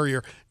Radiant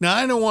Barrier. Now,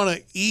 I don't want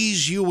to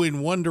ease you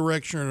in one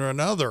direction or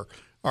another,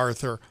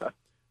 Arthur,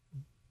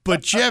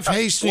 but Jeff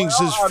Hastings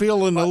is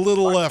feeling a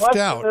little left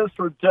out. This is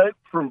for Jake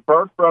from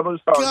Burke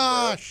Brothers Hardware.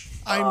 Gosh,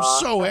 I'm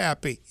so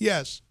happy.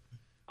 Yes.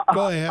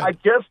 Go ahead. I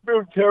just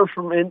moved here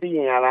from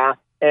Indiana,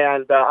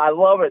 and I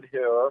love it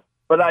here.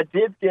 But I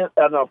did get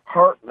an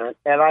apartment,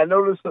 and I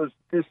noticed there's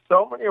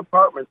so many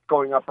apartments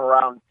going up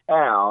around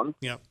town.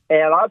 Yep.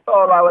 And I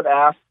thought I would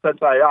ask, since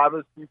I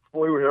obviously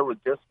flew here with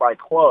just my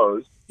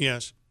clothes,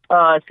 Yes.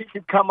 If you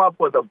could come up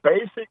with a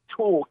basic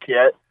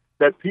toolkit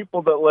that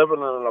people that live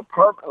in an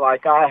apartment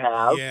like I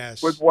have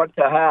would want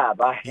to have.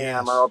 A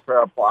hammer, a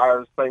pair of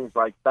pliers, things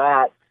like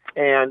that.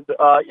 And,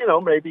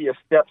 maybe a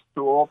step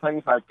stool,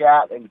 things like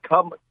that, and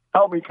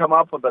help me come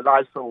up with a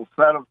nice little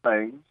set of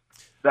things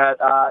that,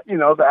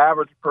 the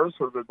average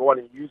person would want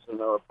to use in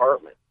their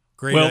apartment.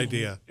 Great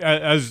idea.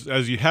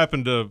 As you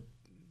happen to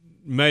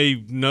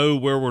may know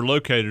where we're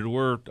located,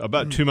 we're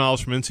about 2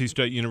 miles from NC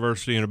State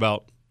University and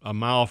about a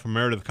mile from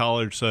Meredith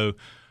College. So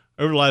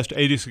over the last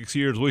 86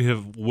 years, we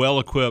have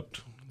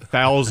well-equipped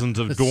thousands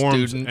of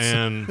dorms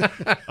and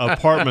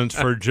apartments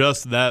for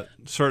just that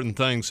certain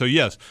thing. So,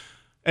 yes.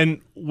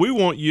 And we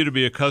want you to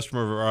be a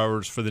customer of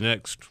ours for the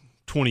next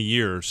 20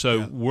 years.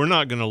 So we're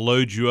not going to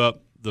load you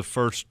up the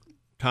first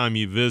time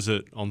you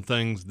visit on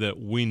things that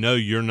we know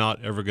you're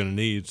not ever going to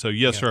need. So,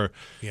 yes, sir.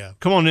 Yeah.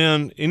 Come on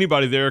in.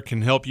 Anybody there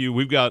can help you.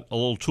 We've got a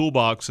little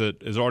toolbox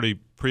that is already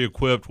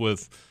pre-equipped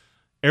with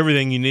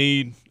everything you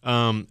need.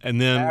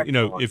 And then,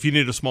 if you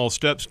need a small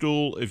step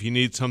stool, if you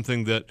need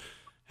something that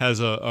has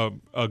a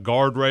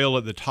guardrail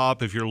at the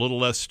top, if you're a little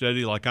less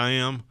steady like I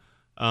am,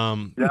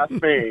 that's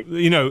me.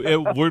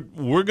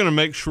 We're going to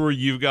make sure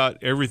you've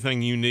got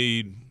everything you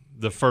need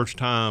the first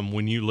time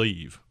when you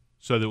leave,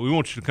 so that we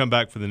want you to come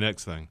back for the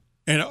next thing.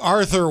 And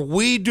Arthur,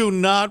 we do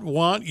not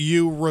want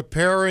you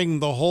repairing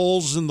the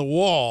holes in the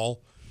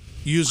wall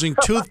using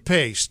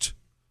toothpaste.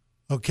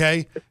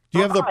 Okay? Do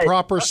you have the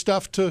proper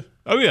stuff to?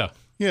 Oh yeah.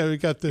 Yeah, we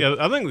got the. Yeah,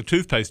 I think the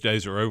toothpaste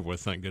days are over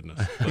with. Thank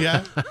goodness.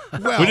 Yeah.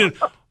 Well, we didn't.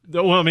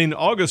 Well, I mean,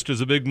 August is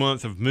a big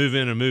month of move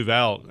in and move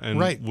out, and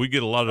we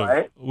get a lot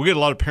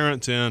of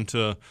parents in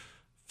to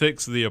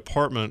fix the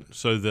apartment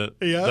so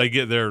that they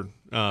get their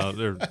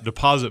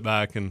deposit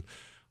back, and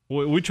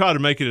we try to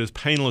make it as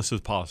painless as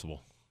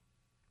possible.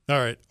 All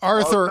right,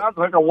 Arthur. Well, it sounds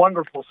like a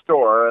wonderful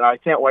store, and I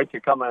can't wait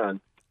to come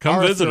in.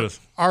 Come visit us.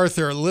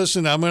 Arthur,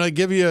 listen, I'm going to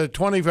give you a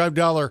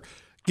 $25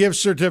 gift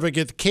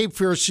certificate to Cape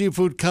Fear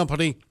Seafood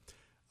Company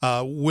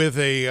with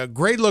a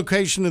great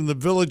location in the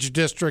Village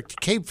District.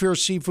 Cape Fear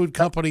Seafood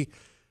Company,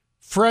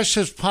 fresh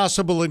as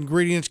possible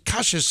ingredients.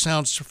 Gosh, this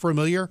sounds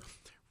familiar.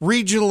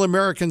 Regional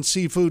American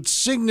seafood,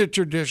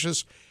 signature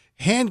dishes,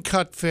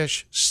 hand-cut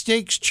fish,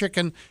 steaks,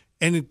 chicken,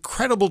 and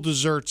incredible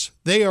desserts.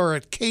 They are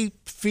at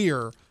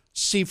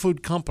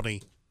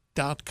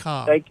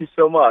CapeFearSeafoodCompany.com. Thank you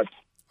so much.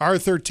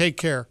 Arthur, take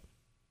care.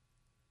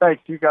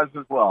 Thanks. You guys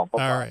as well.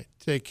 Bye-bye. All right.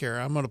 Take care.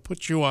 I'm going to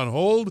put you on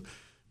hold.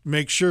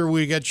 Make sure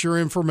we get your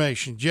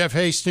information. Jeff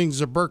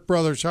Hastings of Burke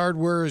Brothers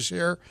Hardware is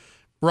here.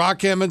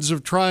 Brock Emmons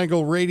of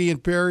Triangle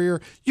Radiant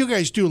Barrier. You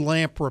guys do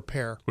lamp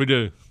repair. We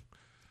do.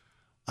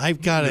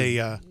 I've got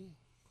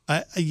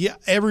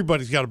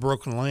everybody's got a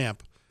broken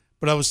lamp.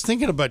 But I was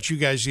thinking about you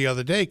guys the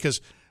other day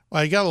because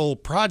I got a little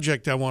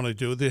project I want to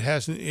do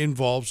that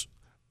involves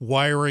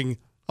wiring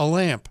a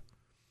lamp.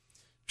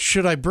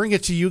 Should I bring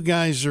it to you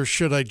guys or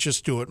should I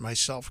just do it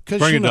myself?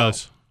 Bring it to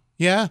us.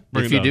 Yeah?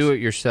 If you do it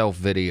yourself,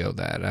 video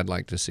that. I'd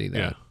like to see that.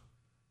 Yeah.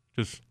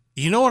 Just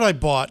You know what I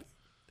bought?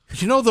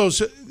 You know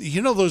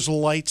those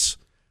lights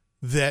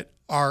that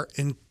are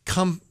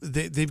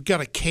they've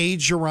got a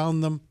cage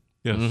around them?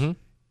 yes. Mm-hmm.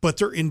 But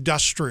they're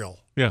industrial.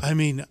 Yeah. I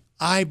mean,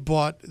 I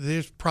bought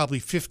this probably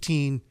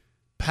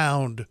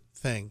 15-pound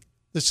thing.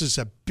 This is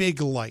a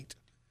big light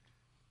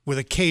with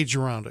a cage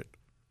around it.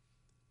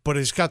 But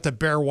it's got the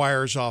bare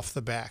wires off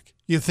the back.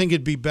 You think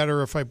it'd be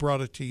better if I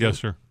brought it to you? Yes,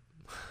 sir.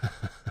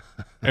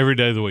 Every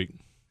day of the week.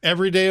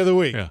 Every day of the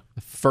week. Yeah.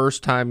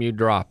 First time you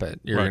drop it,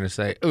 you're Right. going to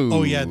say, ooh.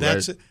 Oh, yeah,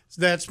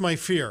 that's my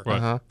fear. Right.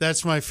 Uh-huh.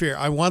 That's my fear.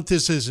 I want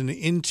this as an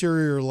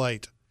interior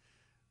light.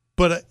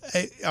 But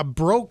a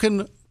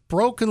broken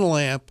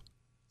lamp,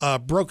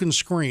 broken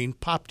screen,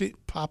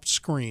 popped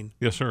screen.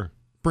 Yes, sir.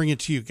 Bring it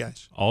to you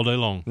guys. All day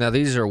long. Now,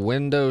 these are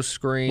window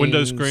screens.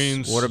 Window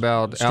screens. What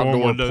about store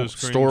outdoor window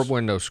screens. store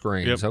window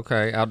screens? Yep.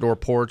 Okay. Outdoor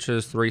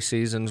porches, Three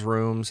Seasons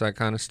rooms, that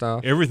kind of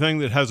stuff. Everything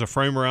that has a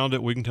frame around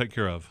it, we can take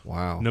care of.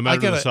 Wow. No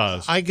matter the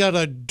size. I got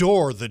a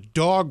door. The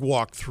dog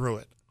walked through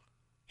it.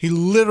 He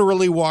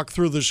literally walked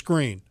through the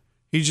screen.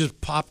 He just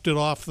popped it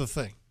off the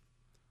thing.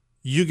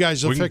 You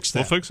guys will fix that.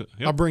 We'll fix it.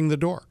 Yep. I'll bring the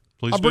door.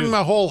 Please I'll bring do.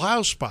 my whole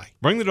house by.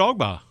 Bring the dog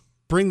by.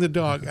 Bring the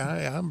dog.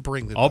 I'm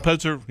bring the All dog.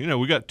 pets are,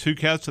 we got 2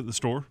 cats at the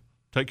store.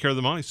 Take care of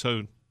the mice,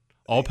 so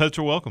all pets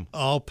are welcome.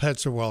 All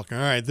pets are welcome.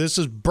 All right, this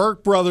is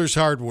Burke Brothers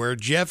Hardware.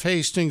 Jeff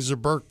Hastings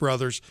of Burke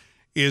Brothers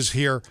is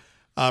here.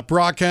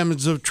 Brock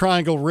Emmons of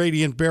Triangle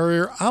Radiant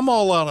Barrier. I'm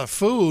all out of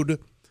food,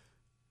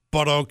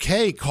 but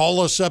okay, call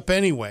us up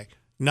anyway.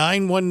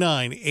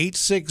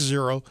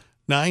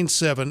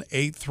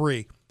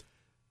 919-860-9783.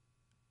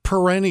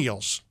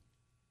 Perennials.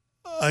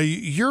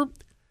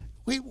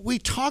 We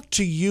talk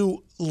to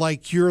you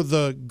like you're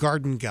the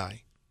garden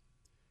guy.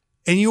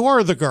 And you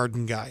are the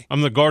garden guy.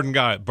 I'm the garden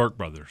guy at Burke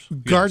Brothers.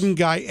 Garden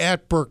guy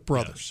at Burke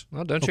Brothers.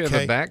 Well, don't you have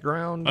a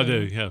background? I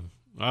do, yeah.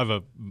 I have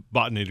a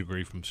botany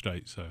degree from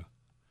state, so.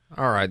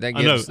 All right, that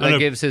I know.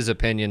 gives his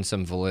opinion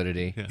some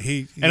validity.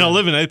 Yeah. I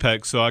live in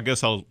Apex, so I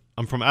guess I'm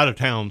from out of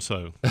town,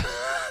 so.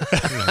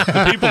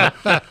 The people,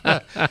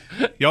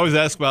 you always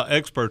ask about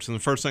experts, and the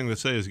first thing they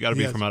say is you got to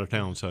be from out of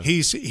town. So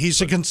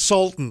he's a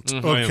consultant,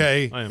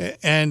 okay? I am.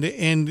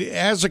 And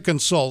as a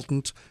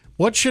consultant,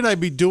 what should I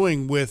be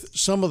doing with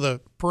some of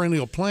the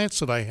perennial plants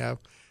that I have?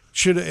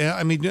 Do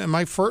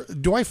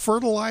I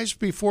fertilize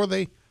before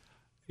they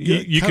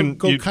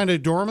go kind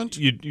of dormant?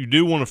 You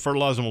do want to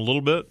fertilize them a little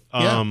bit.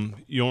 Yeah.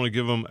 You want to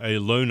give them a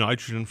low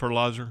nitrogen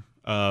fertilizer,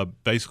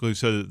 basically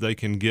so that they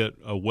can get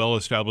a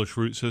well-established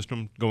root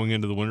system going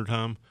into the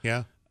wintertime.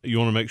 Yeah. You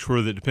want to make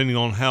sure that depending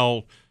on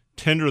how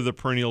tender the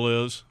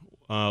perennial is,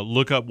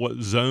 look up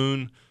what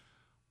zone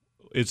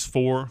it's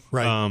for,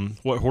 right.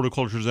 What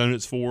horticulture zone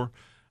it's for.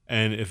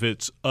 And if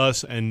it's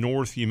us and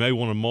north, you may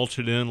want to mulch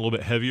it in a little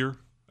bit heavier.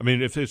 I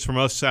mean, if it's from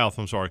us south,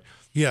 I'm sorry.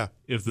 Yeah.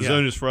 If the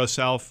zone is for us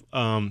south,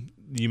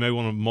 you may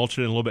want to mulch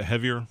it in a little bit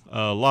heavier.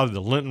 A lot of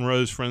the Lenten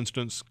rose, for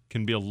instance,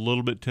 can be a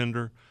little bit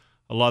tender.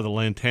 A lot of the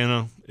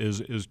lantana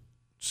is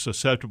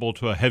susceptible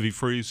to a heavy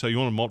freeze, so you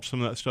want to mulch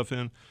some of that stuff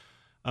in.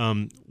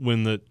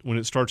 When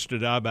it starts to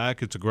die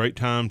back, it's a great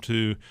time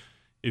to,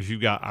 if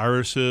you've got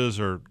irises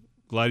or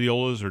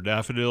gladiolas or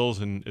daffodils,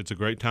 and it's a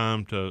great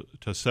time to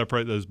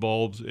separate those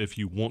bulbs if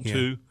you want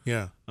to.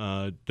 Yeah.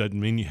 Doesn't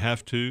mean you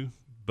have to,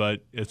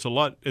 but it's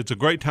a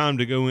great time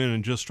to go in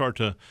and just start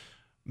to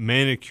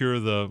manicure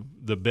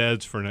the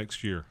beds for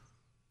next year.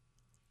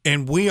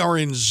 And we are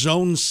in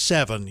zone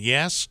 7,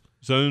 yes?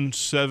 Zone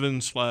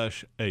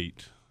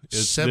 7/8.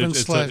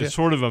 It's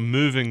sort of a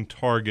moving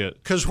target.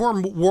 Because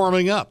we're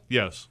warming up.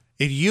 Yes.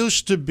 It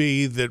used to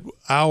be that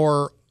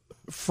our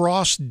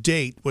frost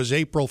date was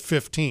April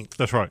 15th.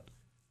 That's right.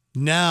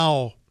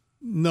 Now,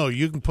 no,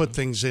 you can put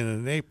things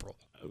in April.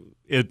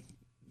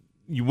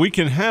 We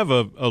can have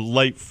a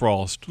late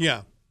frost.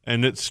 Yeah.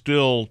 And it's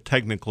still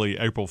technically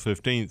April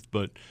 15th,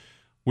 but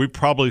we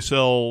probably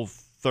sell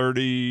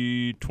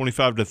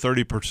 25 to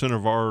 30%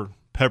 of our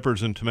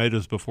peppers and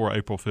tomatoes before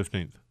April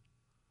 15th.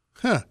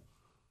 Huh.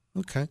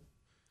 Okay.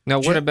 Now,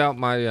 what about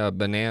my not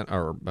banana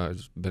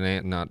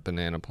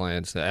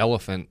plants, the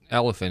elephant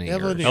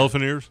ears?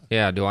 Elephant ears?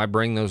 Yeah, do I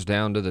bring those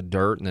down to the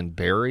dirt and then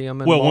bury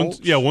them in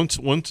mulch?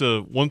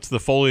 Once the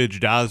foliage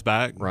dies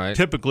back, right.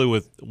 Typically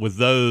with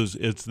those,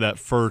 it's that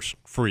first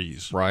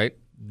freeze. Right.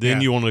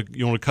 Then you want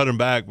to cut them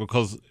back,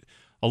 because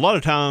a lot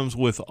of times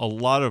with a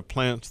lot of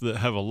plants that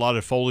have a lot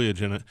of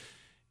foliage in it,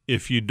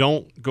 if you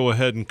don't go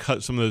ahead and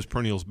cut some of those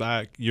perennials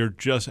back, you're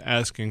just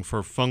asking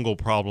for fungal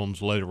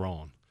problems later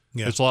on.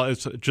 Yeah.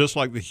 It's just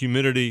like the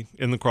humidity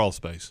in the crawl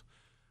space.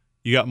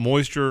 You got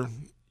moisture,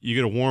 you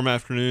get a warm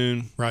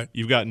afternoon, right?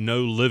 You've got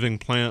no living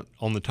plant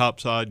on the top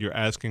side, you're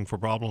asking for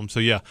problems. So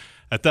yeah,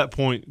 at that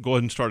point, go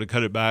ahead and start to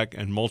cut it back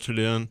and mulch it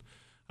in.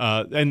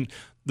 And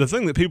the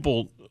thing that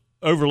people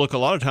overlook a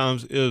lot of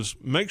times is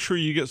make sure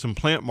you get some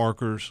plant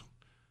markers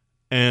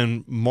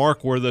and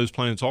mark where those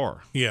plants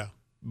are. Yeah.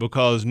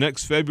 Because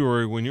next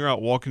February, when you're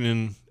out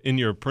walking in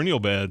your perennial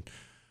bed,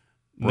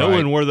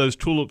 knowing where those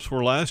tulips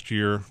were last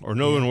year, or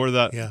knowing where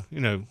that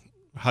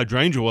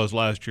hydrangea was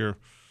last year,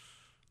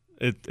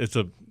 it's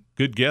a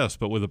good guess.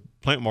 But with a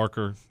plant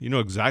marker, you know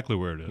exactly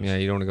where it is. Yeah,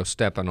 you don't want to go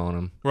stepping on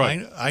them.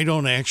 Right. I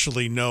don't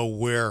actually know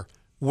where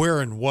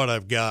and what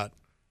I've got.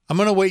 I'm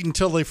going to wait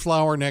until they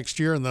flower next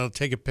year, and then I'll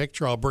take a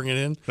picture. I'll bring it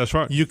in. That's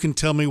right. You can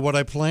tell me what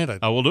I planted.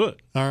 I will do it.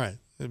 All right.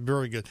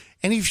 Very good.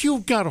 And if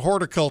you've got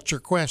horticulture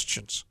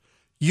questions,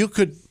 you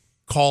could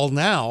call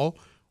now,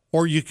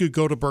 or you could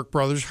go to Burke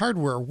Brothers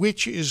Hardware,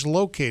 which is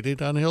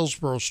located on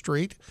Hillsborough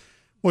Street,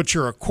 which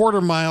you're a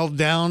quarter mile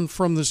down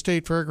from the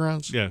State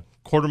Fairgrounds. Yeah,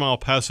 quarter mile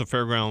past the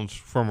fairgrounds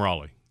from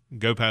Raleigh.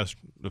 Go past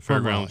the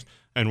fairgrounds,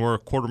 and we're a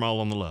quarter mile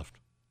on the left.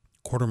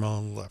 Quarter mile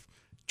on the left.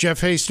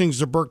 Jeff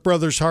Hastings of Burke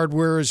Brothers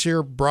Hardware is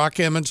here.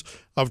 Brock Emmons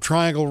of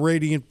Triangle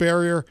Radiant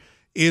Barrier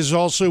is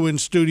also in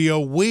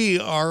studio. We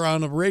are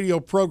on a radio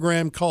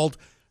program called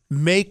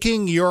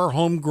Making Your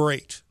Home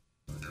Great.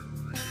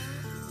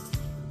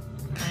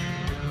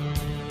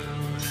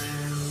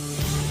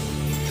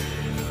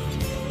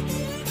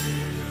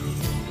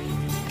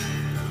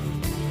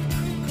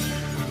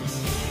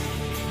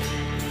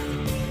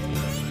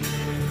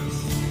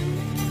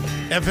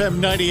 FM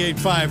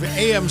 98.5,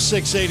 AM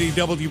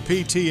 680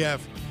 WPTF.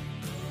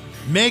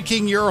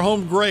 Making your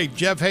home great.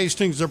 Jeff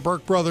Hastings of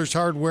Burke Brothers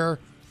Hardware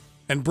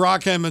and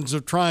Brock Emmons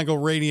of Triangle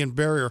Radiant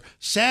Barrier.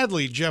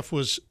 Sadly, Jeff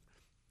was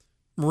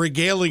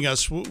regaling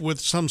us with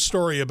some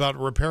story about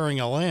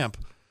repairing a lamp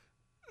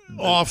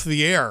off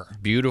the air.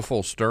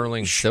 Beautiful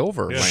sterling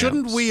silver lamp.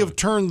 Shouldn't we have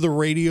turned the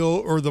radio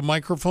or the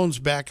microphones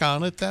back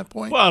on at that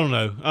point? Well, I don't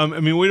know. I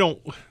mean, we don't.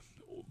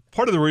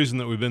 Part of the reason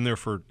that we've been there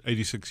for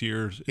 86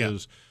 years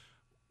is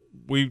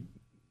we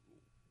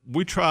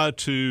try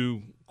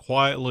to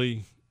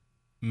quietly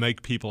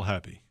make people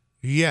happy.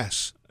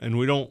 Yes. And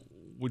we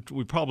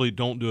probably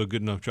don't do a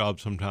good enough job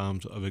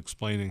sometimes of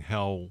explaining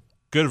how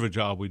good of a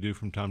job we do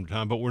from time to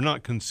time, but we're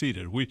not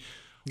conceited. We're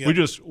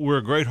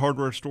a great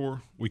hardware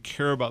store. We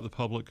care about the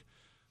public.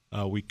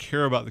 We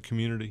care about the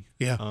community.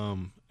 Yeah.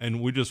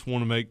 And we just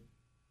want to make,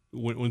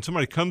 when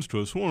somebody comes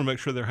to us, we want to make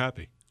sure they're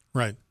happy.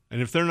 Right.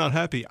 And if they're not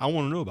happy, I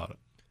want to know about it.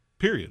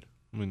 Period.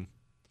 I mean,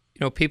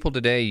 you know, people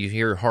today, you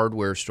hear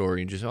hardware store,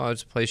 you just,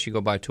 it's a place you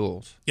go buy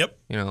tools. Yep.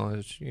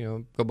 Go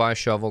buy a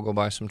shovel, go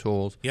buy some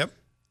tools. Yep.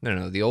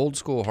 No, the old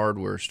school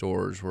hardware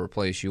stores were a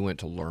place you went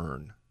to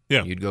learn.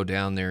 Yeah. You'd go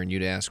down there and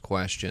you'd ask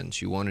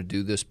questions. You want to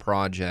do this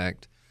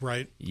project.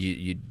 Right.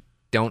 You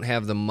don't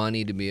have the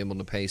money to be able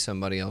to pay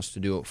somebody else to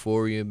do it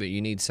for you, but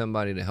you need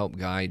somebody to help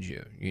guide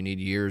you. You need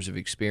years of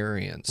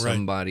experience,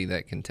 somebody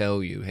that can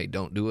tell you, hey,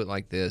 don't do it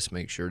like this,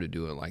 make sure to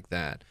do it like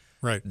that.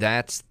 Right.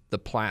 That's the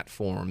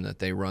platform that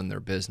they run their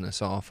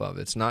business off of.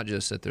 It's not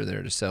just that they're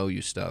there to sell you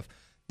stuff.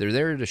 They're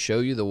there to show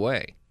you the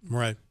way.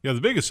 Right. Yeah,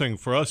 the biggest thing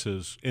for us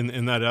is,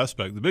 in that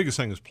aspect, the biggest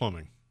thing is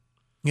plumbing.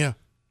 Yeah.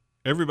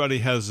 Everybody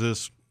has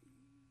this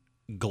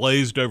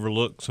glazed over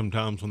look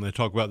sometimes when they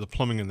talk about the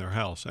plumbing in their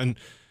house. And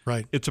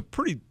it's a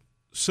pretty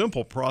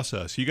simple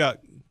process. You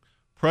got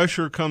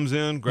pressure comes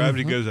in,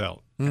 gravity goes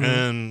out. Mm-hmm.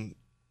 And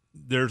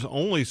there's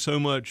only so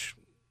much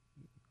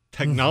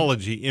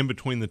technology in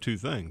between the two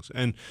things.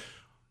 And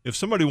if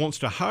somebody wants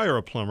to hire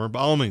a plumber,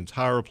 by all means,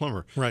 hire a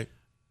plumber. Right.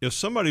 If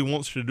somebody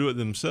wants to do it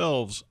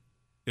themselves,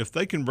 if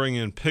they can bring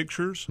in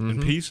pictures and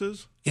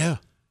pieces, I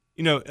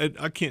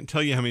can't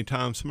tell you how many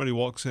times somebody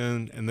walks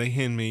in and they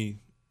hand me,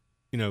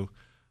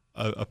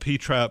 a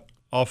P-trap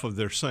off of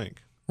their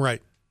sink.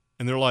 Right.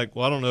 And they're like,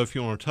 well, I don't know if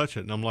you want to touch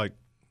it. And I'm like,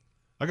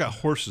 I got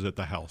horses at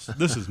the house.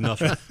 This is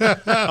nothing.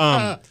 We've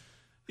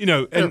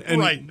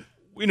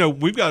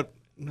got,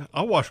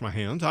 I'll wash my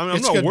hands.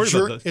 I'm not worried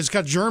about this. It's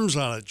got germs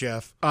on it,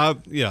 Jeff.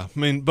 Yeah. I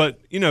mean,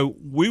 but,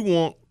 we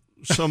want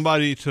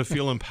somebody to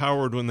feel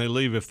empowered when they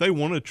leave. If they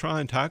want to try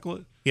and tackle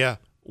it,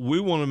 we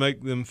want to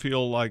make them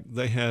feel like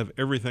they have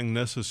everything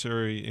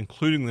necessary,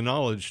 including the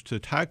knowledge to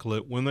tackle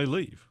it when they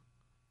leave.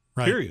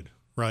 Right. Period.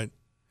 Right.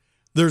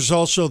 There's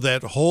also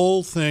that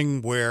whole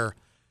thing where,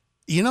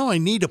 I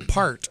need a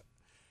part,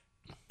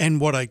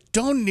 and what I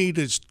don't need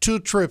is 2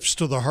 trips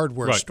to the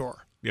hardware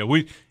store. Yeah,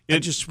 I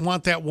just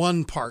want that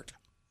one part.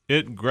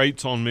 It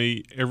grates on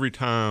me every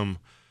time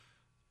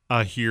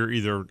I hear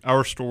either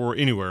our store or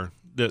anywhere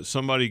that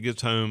somebody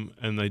gets home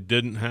and they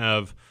didn't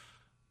have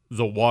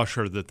the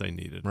washer that they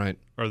needed. Right.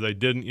 Or they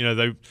didn't,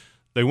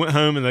 they went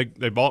home and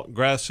they bought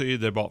grass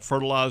seed, they bought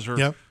fertilizer.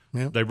 Yep.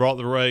 They brought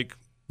the rake.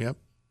 Yep.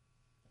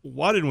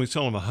 Why didn't we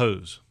sell them a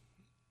hose?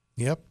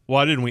 Yep.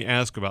 Why didn't we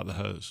ask about the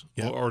hose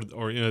yep. or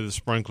the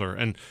sprinkler?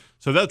 And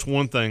so that's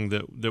one thing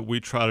that we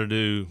try to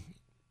do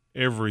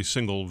every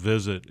single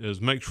visit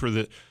is make sure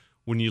that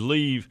when you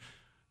leave,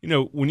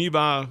 when you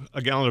buy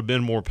a gallon of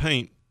Benmore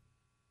paint,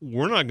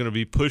 we're not going to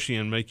be pushy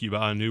and make you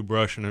buy a new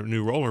brush and a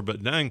new roller,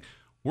 but dang,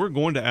 we're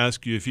going to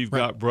ask you if you've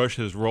got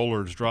brushes,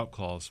 rollers, drop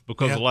cloths,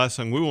 because the last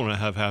thing we want to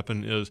have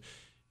happen is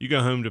you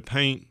go home to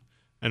paint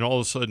and all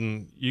of a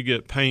sudden you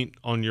get paint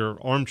on your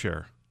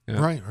armchair. Yeah.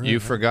 Right. You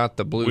forgot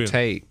the blue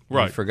tape.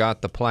 Right. You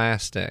forgot the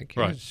plastic.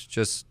 Right. It's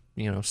just,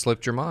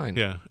 slipped your mind.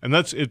 Yeah. And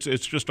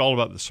it's just all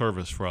about the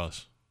service for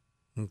us.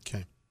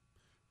 Okay.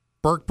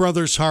 Burke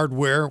Brothers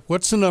Hardware.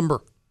 What's the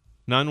number?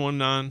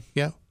 919.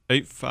 Yeah.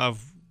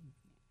 85.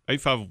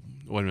 Wait a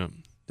minute.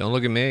 Don't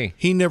look at me.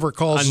 He never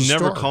calls the store.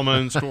 I never call my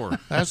own store.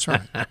 That's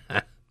right.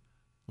 Let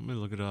me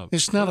look it up.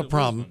 It's not a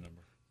problem.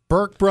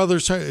 Burke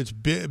Brothers. It's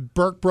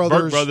Burke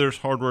Brothers.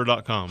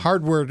 BurkeBrothersHardware.com.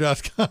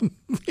 Hardware.com.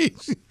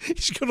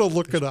 He's going to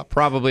look it up.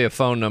 Probably a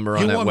phone number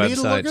on that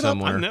website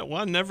somewhere.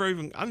 I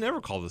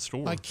never call the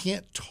store. I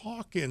can't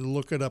talk and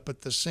look it up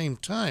at the same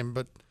time,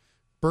 but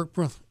Burke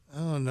Brothers.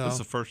 Oh, no. That's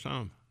the first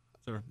time.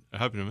 It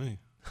happened to me.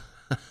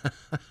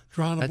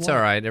 That's all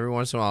right. Every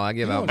once in a while, I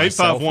give out my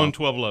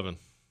 851-1211.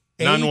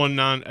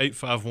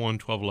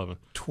 919-851-1211.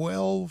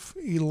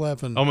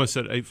 1211. I almost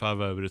said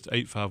 850, but it's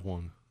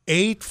 851.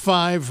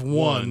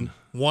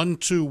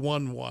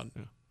 851-1211.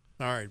 Yeah.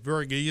 All right,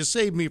 very good. You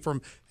saved me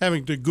from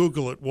having to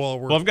Google it while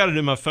we're... Well, I've got it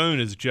in my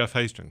phone as Jeff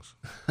Hastings.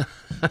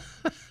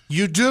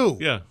 You do?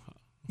 Yeah.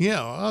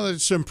 Yeah, well,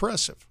 that's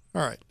impressive.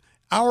 All right.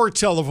 Our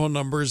telephone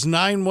number is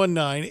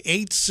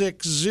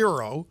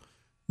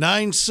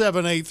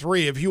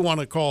 919-860-9783 if you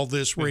want to call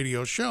this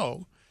radio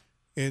show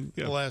in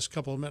the last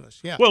couple of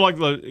minutes. Yeah. Well, like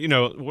what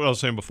I was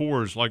saying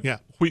before is like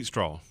wheat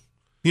straw.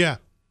 Yeah.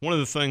 One of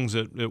the things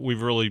that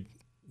we've really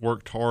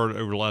worked hard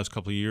over the last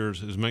couple of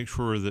years is make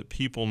sure that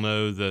people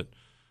know that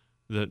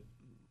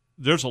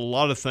there's a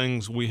lot of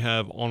things we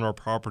have on our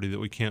property that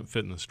we can't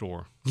fit in the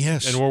store.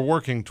 Yes. And we're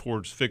working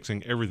towards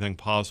fixing everything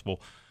possible,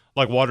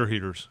 like water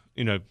heaters.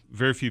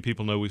 Very few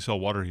people know we sell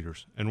water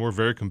heaters, and we're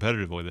very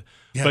competitive with it.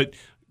 Yeah.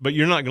 But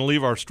you're not going to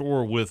leave our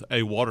store with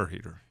a water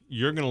heater.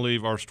 You're going to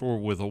leave our store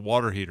with a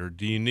water heater.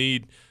 Do you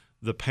need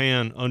the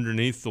pan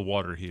underneath the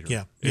water heater?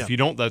 Yeah. If you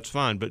don't, that's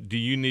fine. But do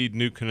you need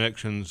new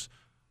connections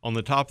on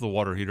the top of the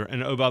water heater?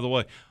 And, oh, by the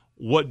way,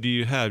 what do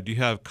you have? Do you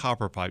have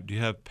copper pipe? Do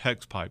you have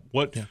PEX pipe?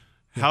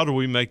 How do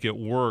we make it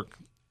work?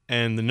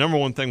 And the number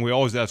one thing we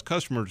always ask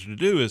customers to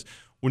do is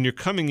when you're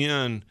coming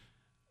in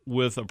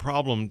with a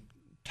problem,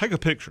 take a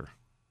picture.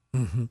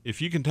 Mm-hmm.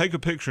 If you can take a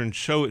picture and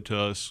show it to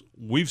us,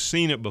 we've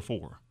seen it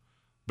before,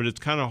 but it's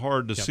kind of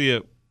hard to see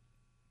it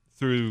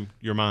through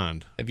your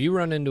mind. Have you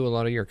run into a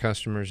lot of your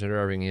customers that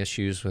are having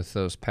issues with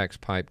those PEX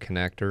pipe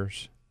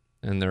connectors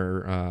and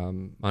they're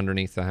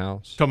underneath the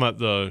house? Talking about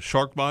the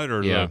shark bite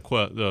or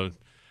the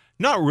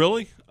not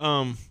really.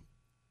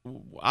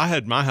 I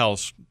had my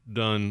house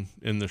done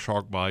in the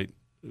shark bite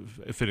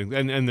fitting,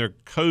 and they're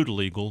code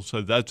legal,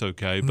 so that's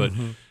okay. But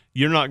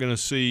you're not going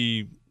to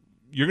see.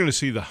 You're going to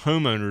see the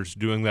homeowners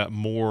doing that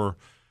more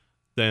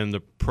than the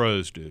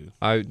pros do.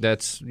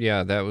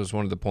 That was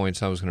one of the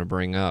points I was going to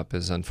bring up.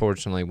 Is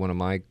unfortunately one of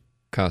my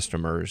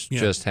customers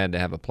just had to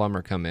have a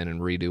plumber come in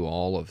and redo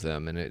all of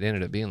them, and it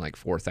ended up being like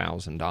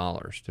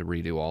 $4,000 to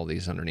redo all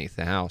these underneath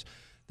the house.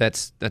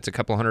 That's a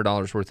couple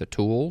 $100 worth of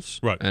tools,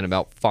 and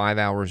about 5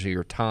 hours of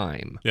your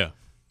time. Yeah.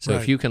 So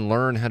if you can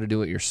learn how to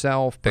do it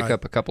yourself, pick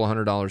up a couple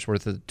 $100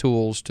 worth of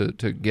tools to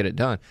get it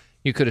done,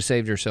 you could have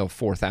saved yourself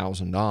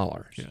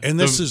 $4,000. Yeah. And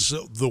this is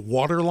the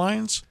water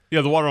lines?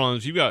 Yeah, the water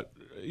lines. You've got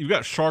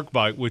shark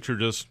bite, which are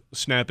just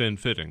snap-in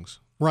fittings.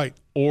 Right.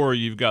 Or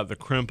you've got the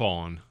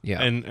crimp-on.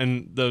 Yeah.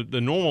 And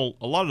the normal,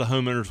 a lot of the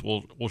homeowners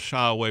will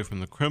shy away from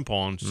the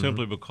crimp-on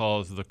simply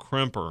because the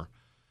crimper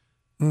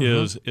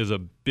is a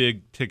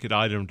big ticket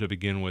item to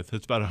begin with.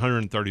 It's about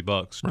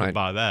 $130 to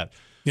buy that.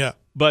 Yeah.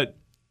 But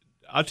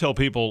I tell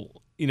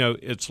people,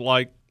 it's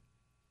like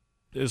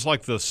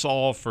the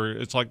saw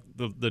it's like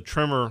the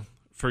trimmer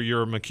for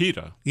your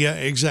Makita. Yeah,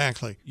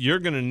 exactly. You're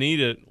going to need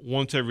it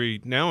once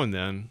every now and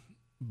then,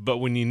 but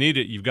when you need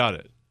it, you've got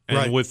it.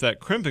 And with that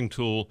crimping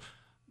tool,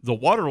 the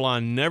water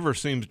line never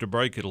seems to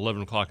break at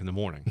 11 o'clock in the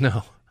morning.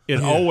 No.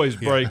 It always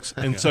breaks.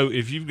 And so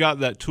if you've got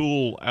that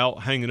tool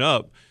out hanging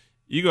up,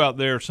 you go out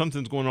there,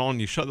 something's going on,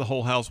 you shut the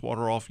whole house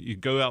water off, you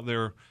go out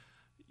there,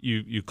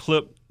 you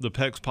clip the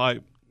PEX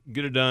pipe,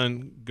 get it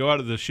done, go out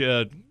of the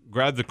shed,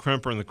 grab the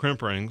crimper and the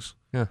crimp rings,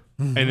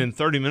 and in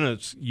 30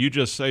 minutes, you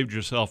just saved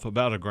yourself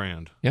about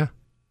 $1,000. Yeah.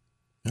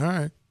 All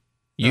right.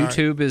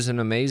 YouTube is an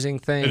amazing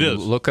thing. It is.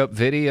 Look up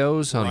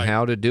videos on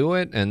how to do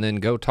it, and then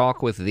go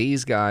talk with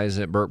these guys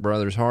at Burke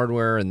Brothers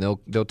Hardware, and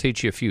they'll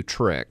teach you a few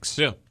tricks.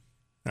 Yeah.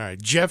 All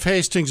right. Jeff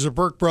Hastings of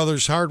Burke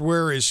Brothers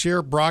Hardware is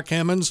here. Brock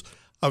Hemmons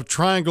of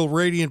Triangle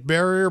Radiant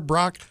Barrier.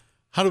 Brock,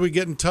 how do we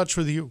get in touch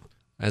with you?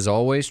 As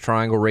always,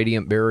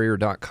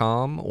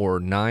 triangleradiantbarrier.com or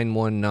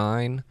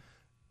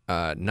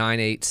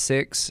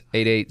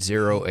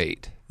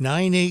 919-986-8808.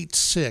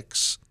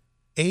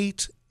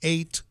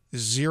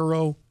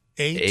 986-8808.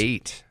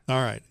 8.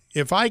 All right.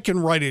 If I can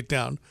write it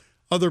down,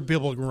 other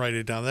people can write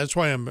it down. That's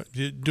why I'm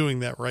doing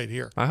that right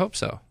here. I hope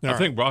so. I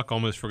think Brock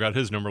almost forgot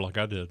his number like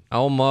I did.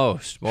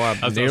 Almost. Well,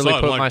 I nearly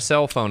put my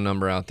cell phone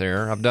number out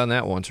there. I've done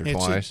that once or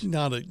twice. It's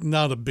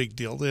not a big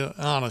deal.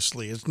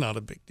 Honestly, it's not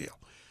a big deal.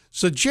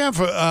 So, Jeff,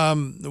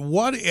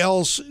 what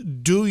else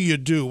do you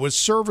do? What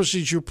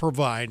services you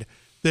provide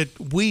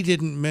that we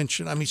didn't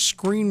mention? I mean,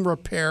 screen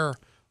repair,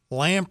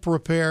 lamp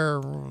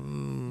repair.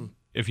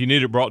 If you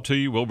need it brought to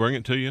you, we'll bring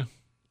it to you.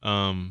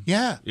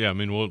 Yeah. I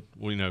mean,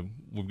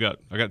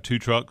 I got 2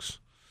 trucks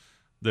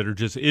that are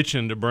just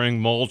itching to bring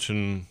mulch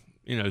and,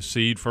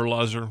 seed,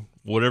 fertilizer,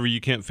 whatever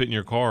you can't fit in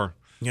your car.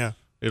 Yeah.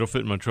 It'll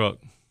fit in my truck.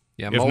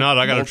 Yeah. If not,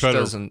 I got to try to.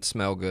 Mulch doesn't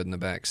smell good in the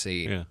back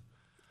seat. Yeah.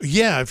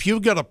 Yeah. If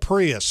you've got a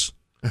Prius.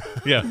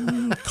 Yeah.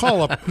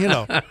 Call up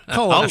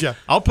Jeff.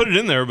 I'll put it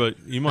in there, but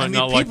you might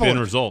not like the end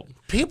result.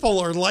 People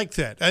are like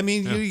that. I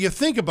mean, you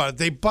think about it.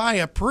 They buy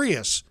a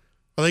Prius.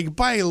 Or they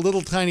buy a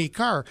little tiny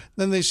car.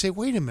 Then they say,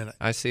 wait a minute.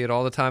 I see it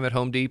all the time at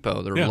Home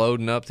Depot. They're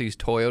loading up these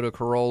Toyota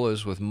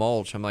Corollas with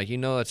mulch. I'm like,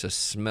 that's a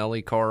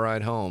smelly car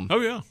ride home.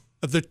 Oh, yeah.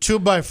 The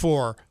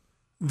 2x4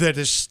 that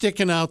is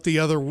sticking out the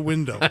other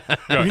window.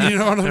 You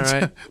know what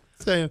I'm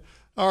saying?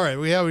 All right.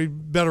 We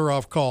better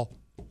off call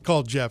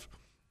Jeff.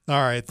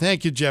 All right.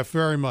 Thank you, Jeff,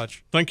 very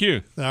much. Thank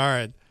you. All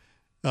right.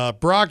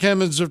 Brock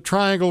Hemmons of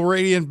Triangle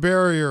Radiant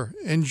Barrier.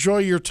 Enjoy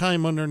your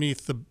time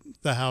underneath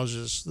the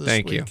houses this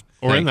Thank week. you.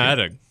 Or in the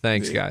attic.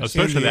 Thanks, guys.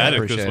 Especially the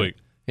attic this week.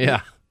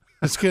 Yeah.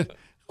 That's good.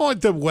 Oh,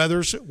 the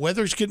weather's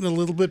getting a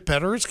little bit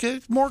better. It's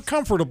getting more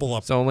comfortable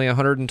up. It's only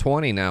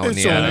 120 now in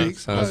the attic,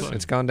 so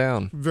it's gone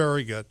down.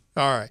 Very good.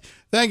 All right.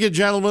 Thank you,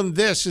 gentlemen.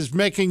 This is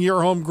Making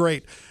Your Home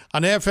Great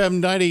on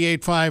FM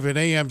 98.5 and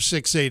AM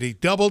 680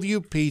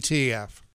 WPTF.